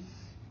C,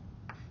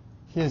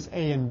 here's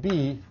A and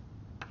B,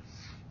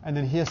 and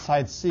then here's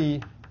side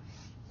C,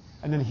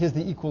 and then here's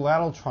the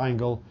equilateral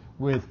triangle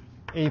with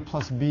A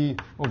plus B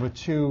over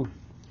 2,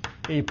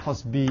 A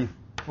plus B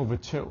over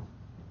 2.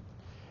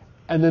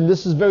 And then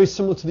this is very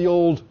similar to the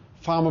old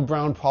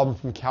Farmer-Brown problem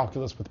from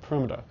calculus with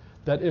perimeter,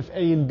 that if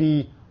A and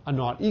B are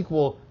not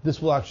equal,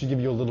 this will actually give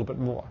you a little bit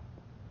more.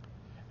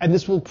 And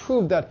this will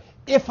prove that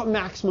if a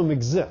maximum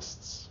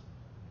exists,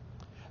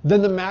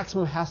 then the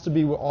maximum has to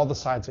be where all the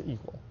sides are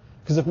equal.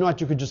 Because if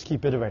not, you could just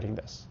keep iterating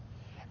this.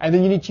 And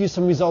then you need to use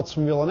some results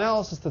from real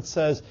analysis that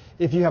says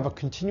if you have a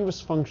continuous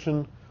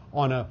function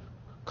on a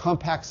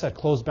compact set,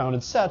 closed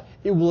bounded set,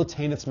 it will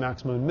attain its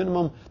maximum and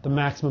minimum. The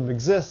maximum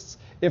exists.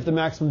 If the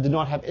maximum did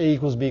not have A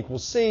equals B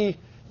equals C,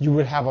 you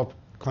would have a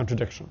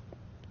contradiction.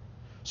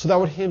 So that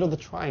would handle the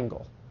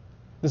triangle.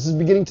 This is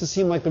beginning to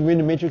seem like the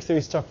random matrix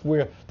theory stuff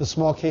where the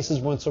small cases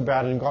weren't so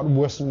bad and got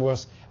worse and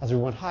worse as we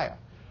went higher.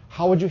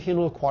 How would you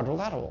handle a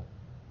quadrilateral?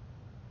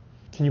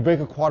 Can you break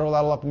a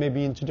quadrilateral up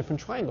maybe into different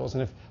triangles?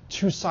 And if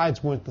 2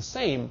 sides weren't the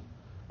same,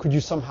 could you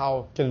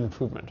somehow get an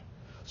improvement?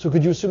 So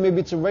could you assume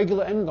maybe it's a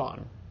regular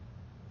n-gon?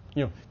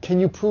 Can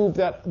you prove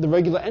that the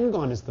regular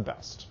n-gon is the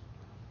best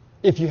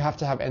if you have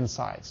to have n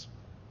sides?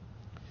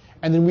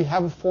 And then we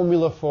have a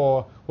formula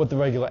for what the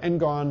regular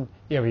n-gon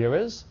area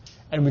is,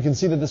 and we can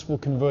see that this will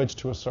converge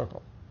to a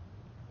circle.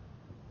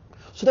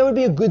 So that would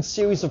be a good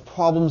series of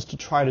problems to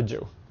try to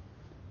do.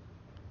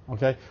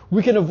 Okay?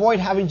 We can avoid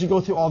having to go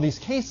through all these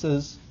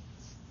cases,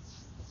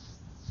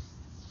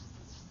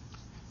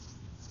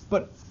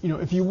 but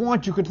if you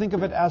want, you could think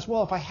of it as,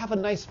 well, if I have a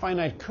nice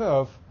finite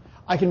curve,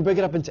 I can break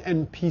it up into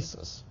n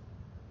pieces.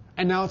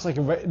 And now it's like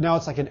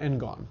an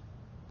n-gon.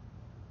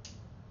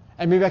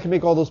 And maybe I can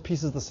make all those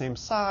pieces the same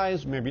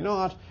size, maybe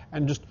not,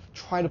 and just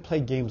try to play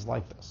games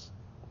like this.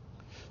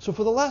 So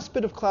for the last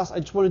bit of class, I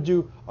just want to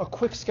do a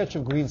quick sketch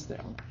of Green's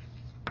theorem.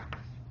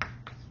 All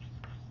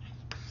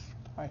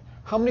right.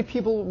 How many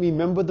people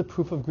remember the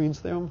proof of Green's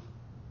theorem?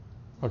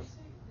 Okay.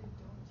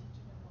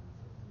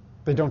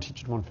 They don't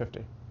teach it in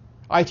 150.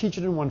 I teach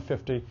it in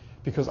 150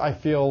 because I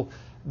feel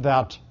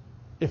that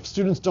if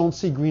students don't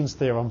see Green's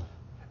theorem,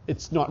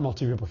 it's not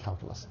multivariable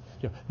calculus.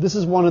 This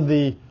is one of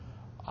the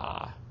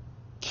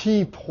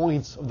key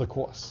points of the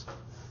course.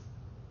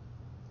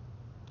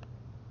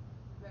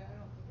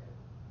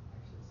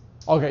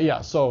 Okay,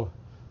 yeah, so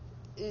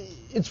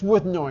it's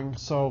worth knowing.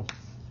 So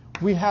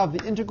we have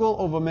the integral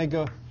over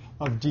omega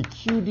of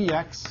dq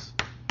dx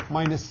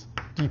minus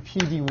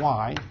dp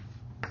dy.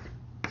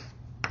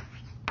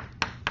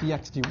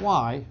 Dx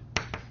dy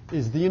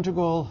is the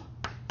integral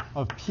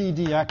of p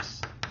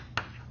dx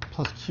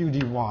plus q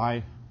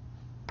dy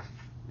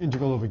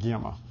integral over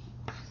gamma.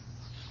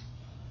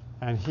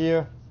 And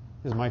here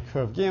is my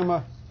curve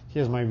gamma.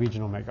 Here's my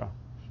region omega.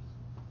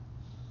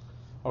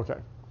 Okay.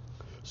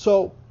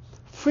 So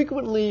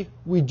frequently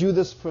we do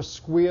this for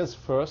squares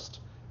first,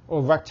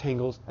 or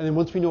rectangles, and then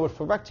once we know it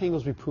for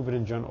rectangles, we prove it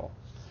in general.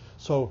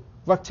 So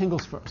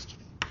rectangles first.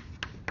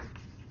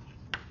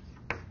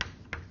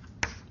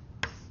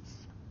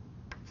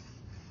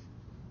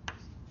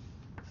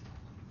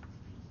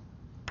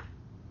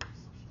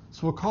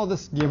 So we'll call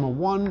this gamma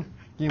 1,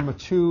 gamma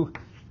 2,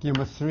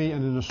 gamma 3,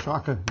 and in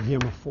Ostraka,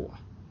 gamma 4.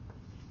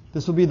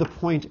 This will be the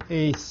point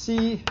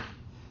AC,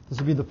 this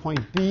will be the point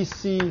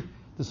BC,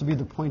 this will be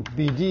the point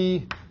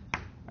BD,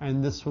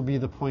 and this will be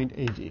the point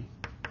AD.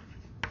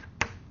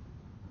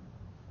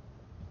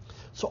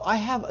 So I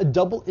have a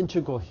double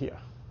integral here.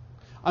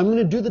 I'm going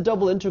to do the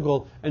double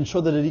integral and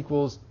show that it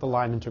equals the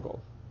line integral.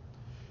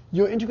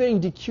 You're integrating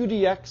dq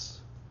dx,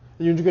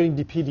 and you're integrating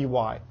dp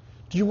dy.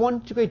 Do you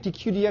want to integrate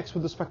dq dx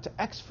with respect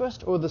to x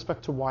first or with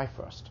respect to y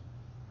first?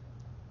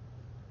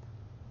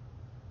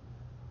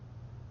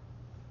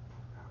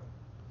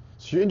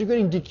 So you're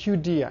integrating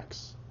dq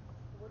dx.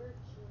 What are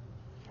Q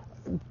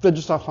and P? They're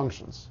just our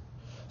functions.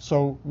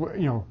 So,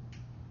 you know,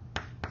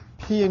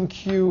 p and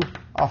q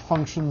are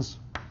functions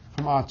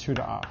from R2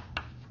 to R.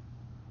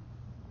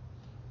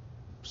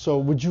 So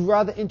would you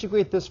rather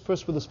integrate this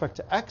first with respect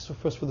to x or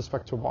first with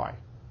respect to y?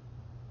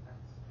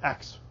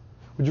 X.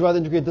 Would you rather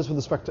integrate this with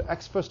respect to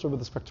x first or with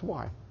respect to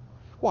y?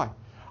 Why?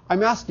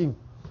 I'm asking,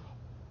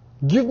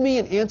 give me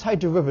an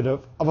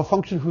antiderivative of a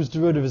function whose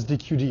derivative is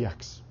dq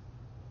dx.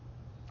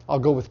 I'll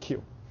go with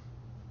q.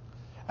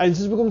 And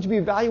since we're going to be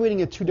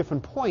evaluating at two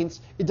different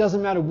points, it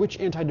doesn't matter which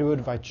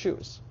antiderivative I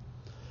choose.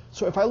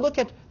 So if I look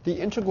at the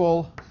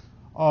integral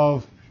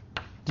of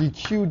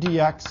dq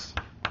dx,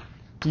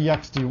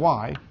 dx dy,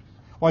 well,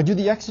 I do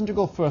the x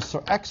integral first,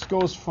 so x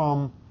goes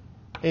from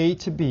a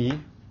to b,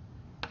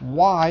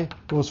 y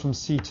goes from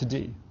c to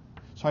d.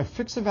 So I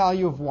fix a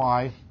value of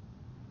y,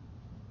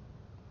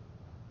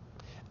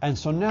 and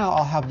so now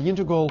I'll have the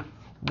integral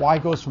y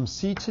goes from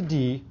c to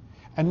d,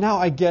 and now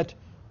I get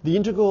the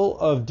integral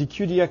of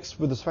dq dx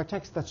with respect to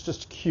x, that's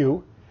just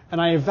q, and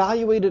I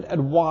evaluate it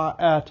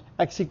at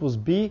x equals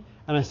b,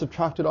 and I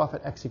subtract it off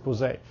at x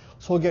equals a.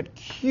 So I'll get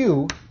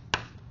q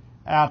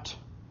at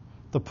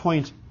the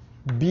point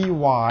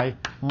by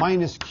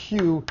minus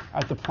q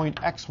at the point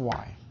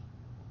xy.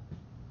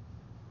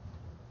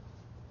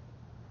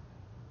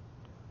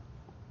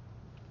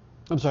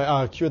 I'm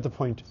sorry, q at the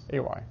point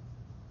ay.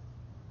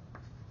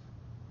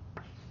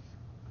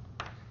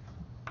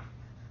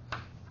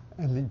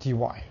 And then dy.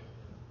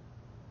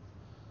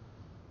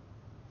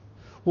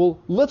 Well,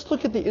 let's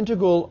look at the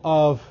integral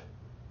of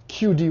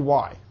q dy.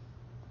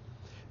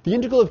 The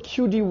integral of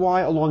q dy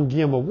along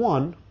gamma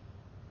 1,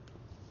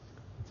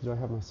 do I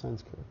have my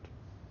signs correct?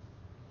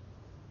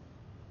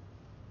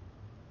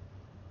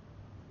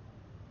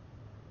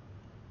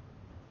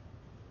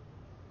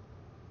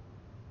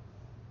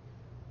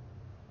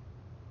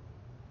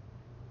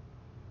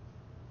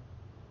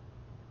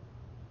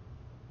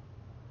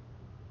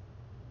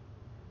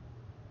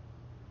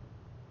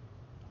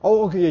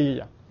 Oh, okay,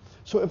 yeah.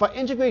 So if I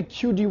integrate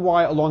q dy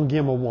along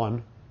gamma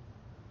 1,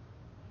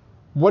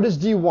 what is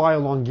dy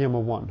along gamma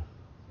 1?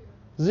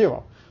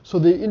 0. So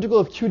the integral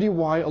of q dy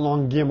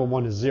along gamma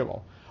 1 is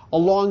 0.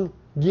 Along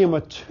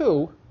gamma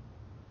 2,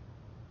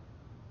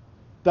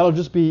 that'll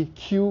just be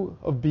q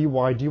of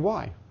by dy.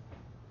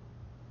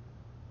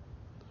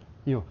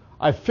 You know,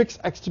 I fix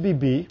x to be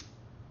b,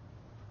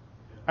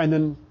 and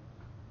then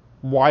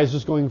y is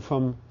just going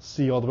from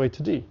c all the way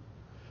to d.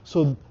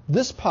 So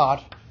this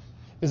part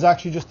is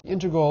actually just the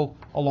integral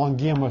along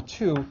gamma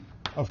 2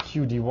 of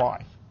q dy.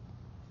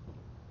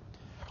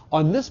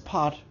 On this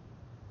part,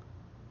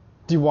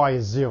 dy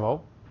is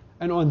 0.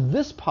 And on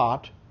this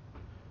part,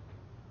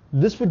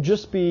 this would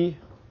just be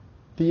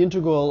the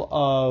integral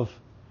of,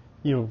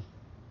 you know,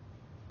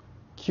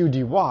 q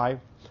dy.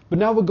 But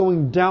now we're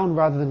going down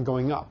rather than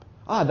going up.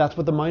 That's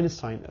what the minus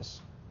sign is.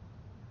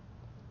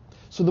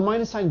 So the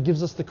minus sign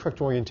gives us the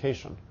correct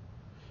orientation.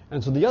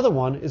 And so the other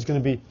one is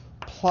going to be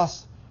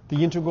plus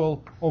the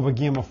integral over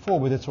gamma 4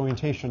 with its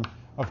orientation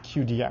of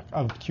q dy.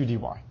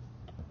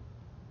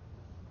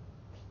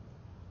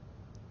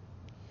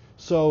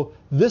 So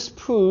this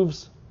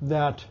proves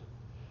that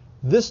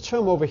this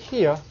term over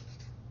here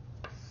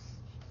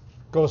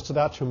goes to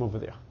that term over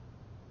there.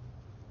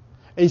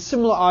 A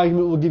similar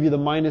argument will give you the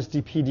minus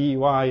dp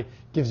dy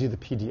gives you the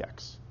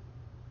pdx.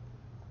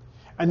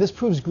 And this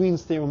proves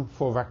Green's theorem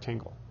for a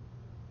rectangle.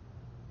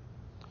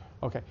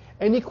 Okay.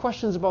 Any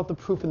questions about the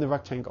proof in the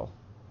rectangle?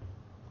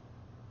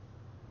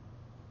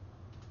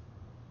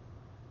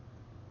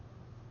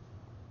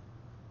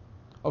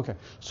 Okay,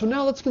 so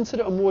now let's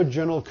consider a more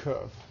general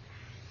curve.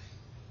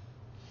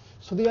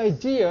 So the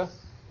idea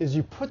is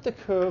you put the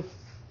curve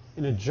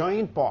in a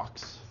giant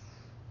box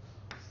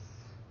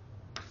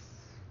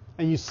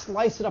and you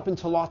slice it up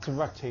into lots of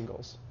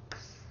rectangles.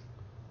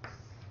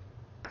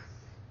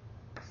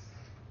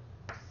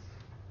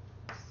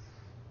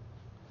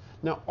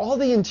 Now, all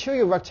the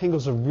interior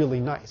rectangles are really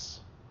nice.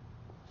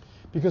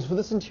 Because for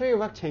this interior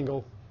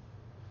rectangle,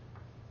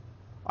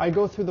 I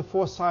go through the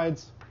four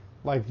sides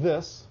like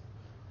this,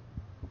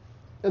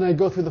 and I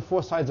go through the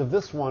four sides of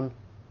this one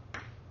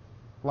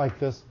like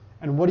this,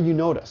 and what do you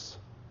notice?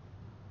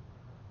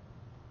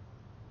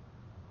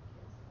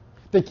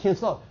 They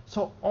cancel out.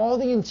 So all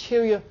the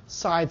interior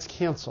sides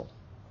cancel.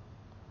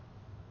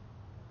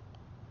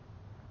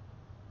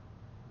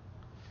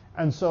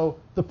 And so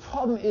the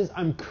problem is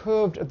I'm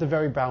curved at the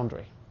very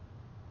boundary.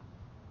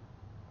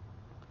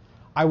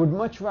 I would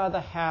much rather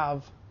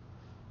have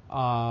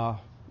a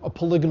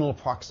polygonal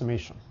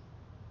approximation.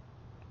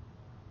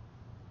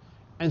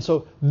 And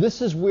so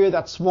this is where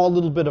that small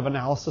little bit of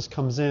analysis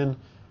comes in.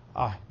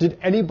 Did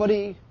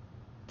anybody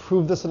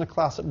prove this in a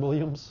class at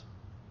Williams?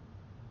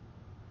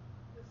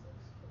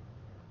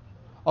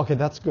 Okay,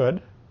 that's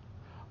good.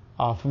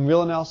 From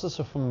real analysis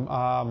or from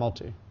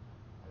multi?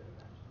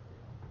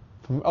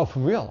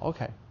 From real,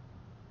 okay.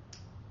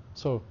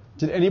 So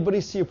did anybody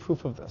see a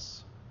proof of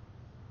this?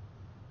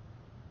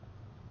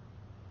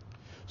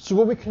 So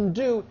what we can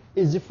do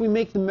is if we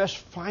make the mesh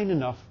fine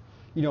enough,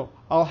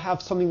 I'll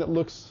have something that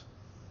looks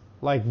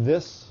like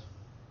this.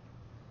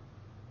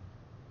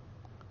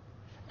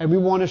 And we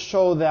want to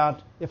show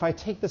that if I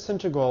take this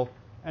integral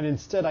and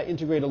instead I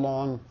integrate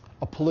along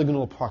a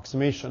polygonal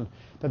approximation,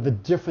 that the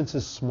difference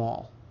is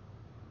small.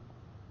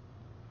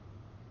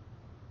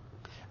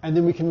 And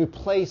then we can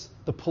replace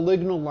the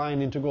polygonal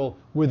line integral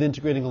with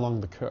integrating along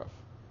the curve.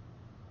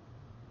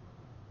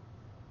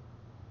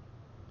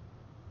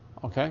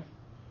 Okay?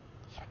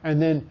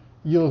 And then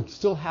you'll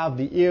still have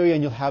the area,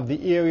 and you'll have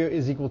the area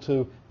is equal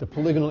to the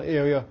polygonal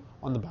area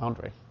on the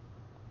boundary.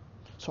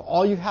 So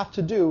all you have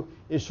to do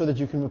is show that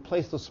you can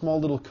replace those small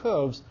little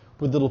curves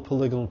with little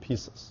polygonal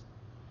pieces.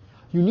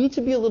 You need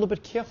to be a little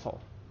bit careful.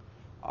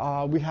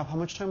 We have how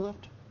much time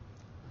left?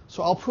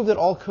 So I'll prove that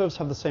all curves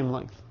have the same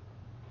length.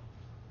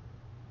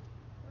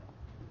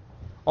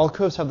 All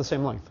curves have the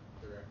same length.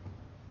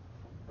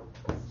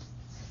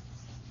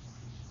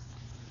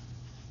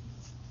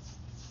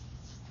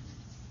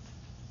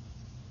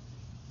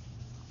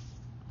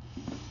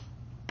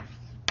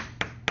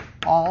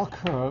 All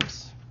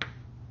curves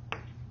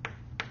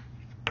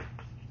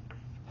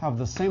have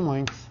the same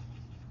length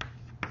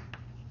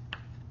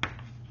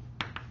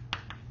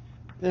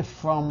if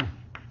from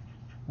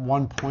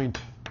one point,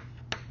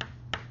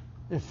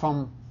 if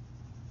from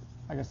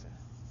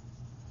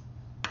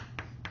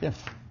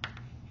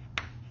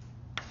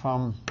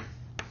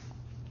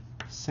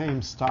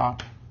same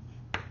start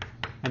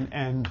and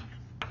end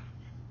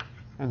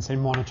and say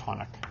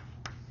monotonic.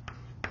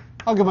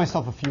 I'll give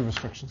myself a few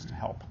restrictions to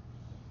help.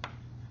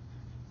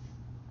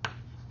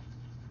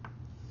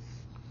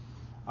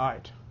 All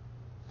right.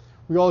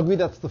 We all agree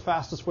that's the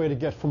fastest way to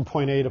get from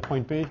point A to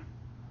point B.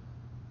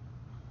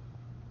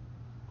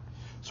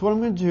 So what I'm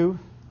going to do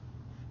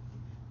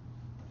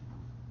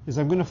is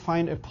I'm going to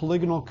find a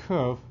polygonal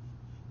curve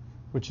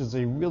which is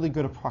a really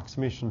good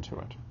approximation to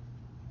it.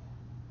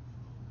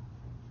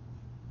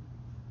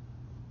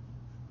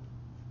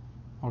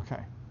 Okay.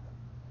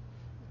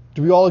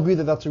 Do we all agree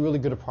that that's a really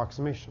good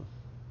approximation?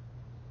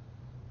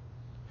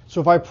 So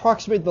if I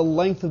approximate the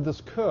length of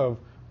this curve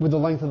with the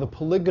length of the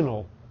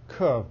polygonal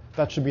curve,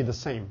 that should be the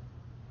same,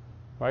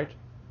 right?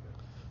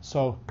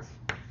 So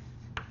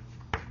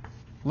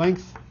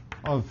length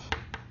of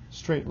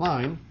straight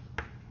line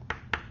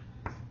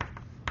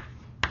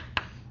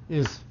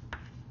is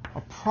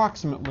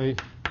approximately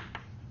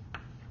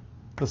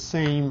the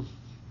same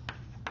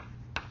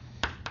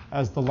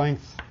as the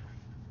length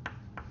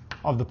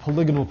of the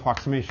polygonal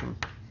approximation.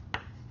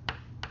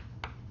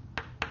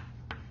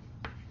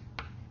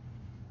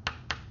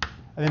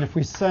 And then if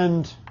we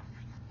send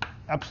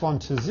epsilon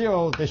to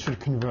 0, they should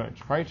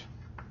converge, right?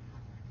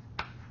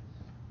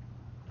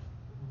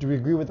 Do we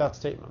agree with that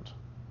statement?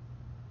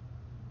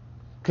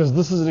 Because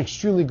this is an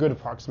extremely good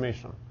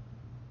approximation.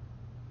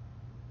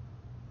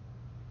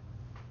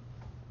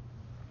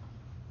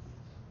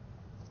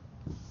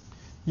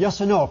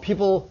 Yes or no? Are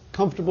people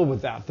comfortable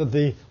with that? That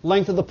the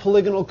length of the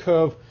polygonal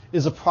curve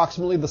is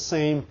approximately the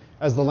same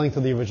as the length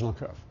of the original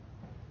curve.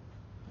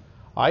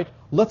 All right,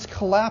 let's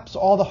collapse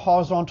all the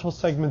horizontal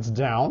segments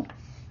down,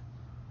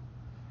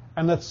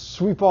 and let's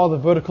sweep all the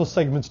vertical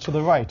segments to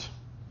the right.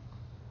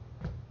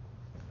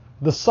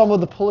 The sum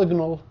of the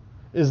polygonal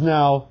is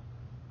now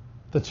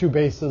the two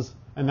bases,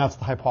 and that's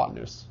the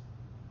hypotenuse.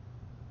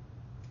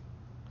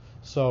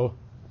 So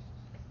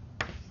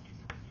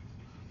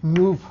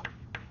move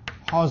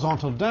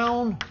horizontal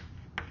down,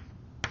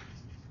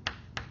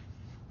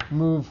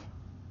 move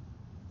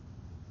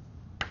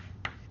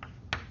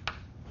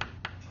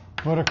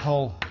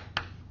vertical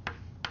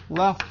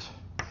left,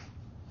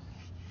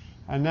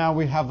 and now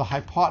we have the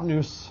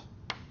hypotenuse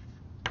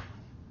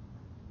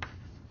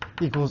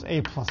equals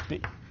a plus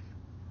b,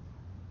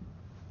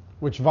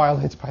 which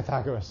violates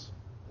Pythagoras.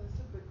 Is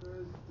it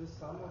because the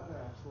sum of the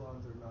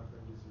epsilons are not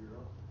going to 0,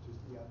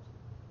 just the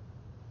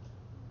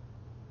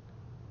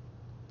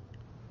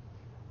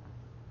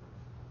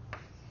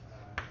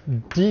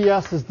epsilon?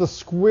 ds is the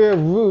square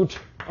root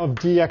of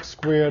dx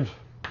squared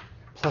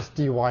plus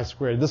dy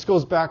squared. This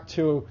goes back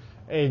to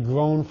a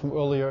groan from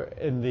earlier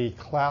in the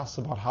class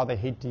about how they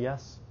hate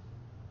ds.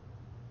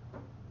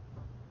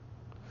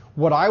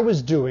 What I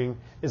was doing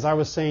is I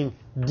was saying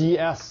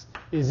ds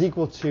is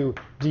equal to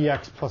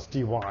dx plus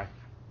dy.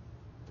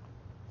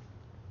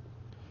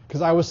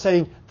 Because I was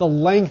saying the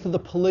length of the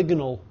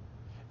polygonal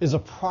is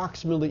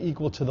approximately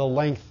equal to the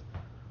length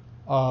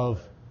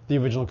of the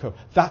original curve.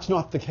 That's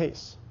not the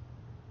case.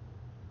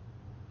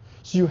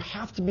 So you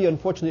have to be,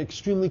 unfortunately,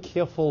 extremely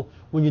careful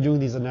when you're doing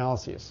these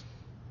analyses.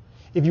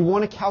 If you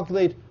want to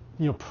calculate,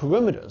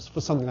 perimeters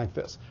for something like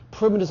this,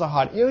 perimeters are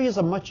hard. Areas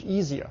are much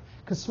easier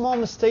because small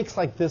mistakes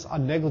like this are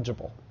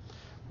negligible.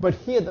 But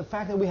here, the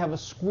fact that we have a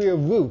square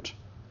root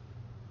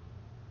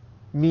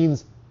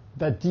means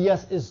that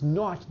ds is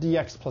not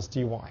dx plus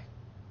dy.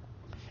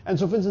 And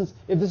so, for instance,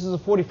 if this is a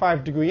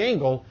 45-degree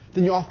angle,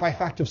 then you're off by a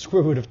factor of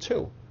square root of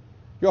 2.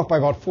 You're off by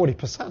about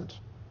 40%.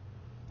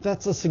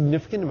 That's a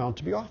significant amount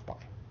to be off by.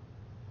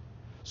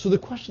 So the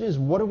question is,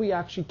 what are we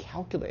actually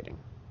calculating?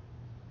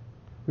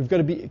 We've got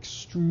to be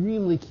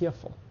extremely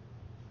careful.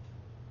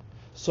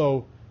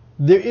 So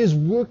there is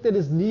work that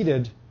is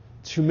needed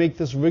to make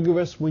this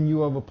rigorous when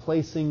you are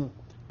replacing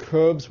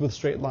curves with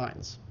straight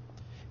lines.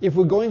 If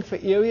we're going for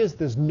areas,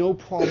 there's no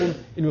problem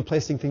in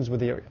replacing things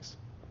with areas.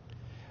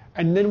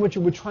 And then what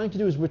we're trying to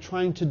do is we're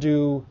trying to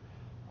do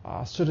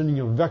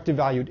certain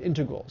vector-valued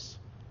integrals.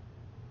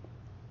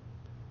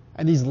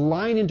 And these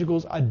line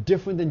integrals are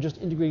different than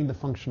just integrating the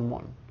function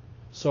 1.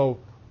 So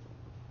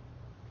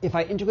if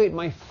I integrate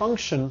my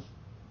function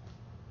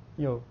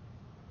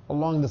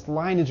along this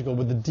line integral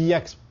with the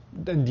dx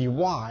and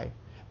dy,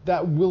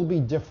 that will be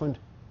different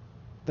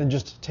than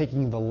just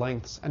taking the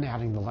lengths and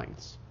adding the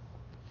lengths.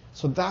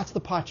 So that's the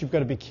part you've got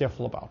to be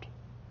careful about.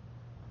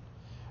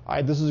 All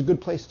right, this is a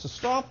good place to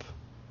stop.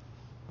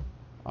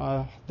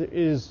 There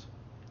is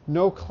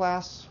no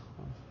class.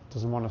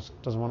 Doesn't want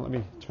to let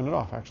me turn it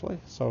off, actually.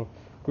 So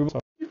we will.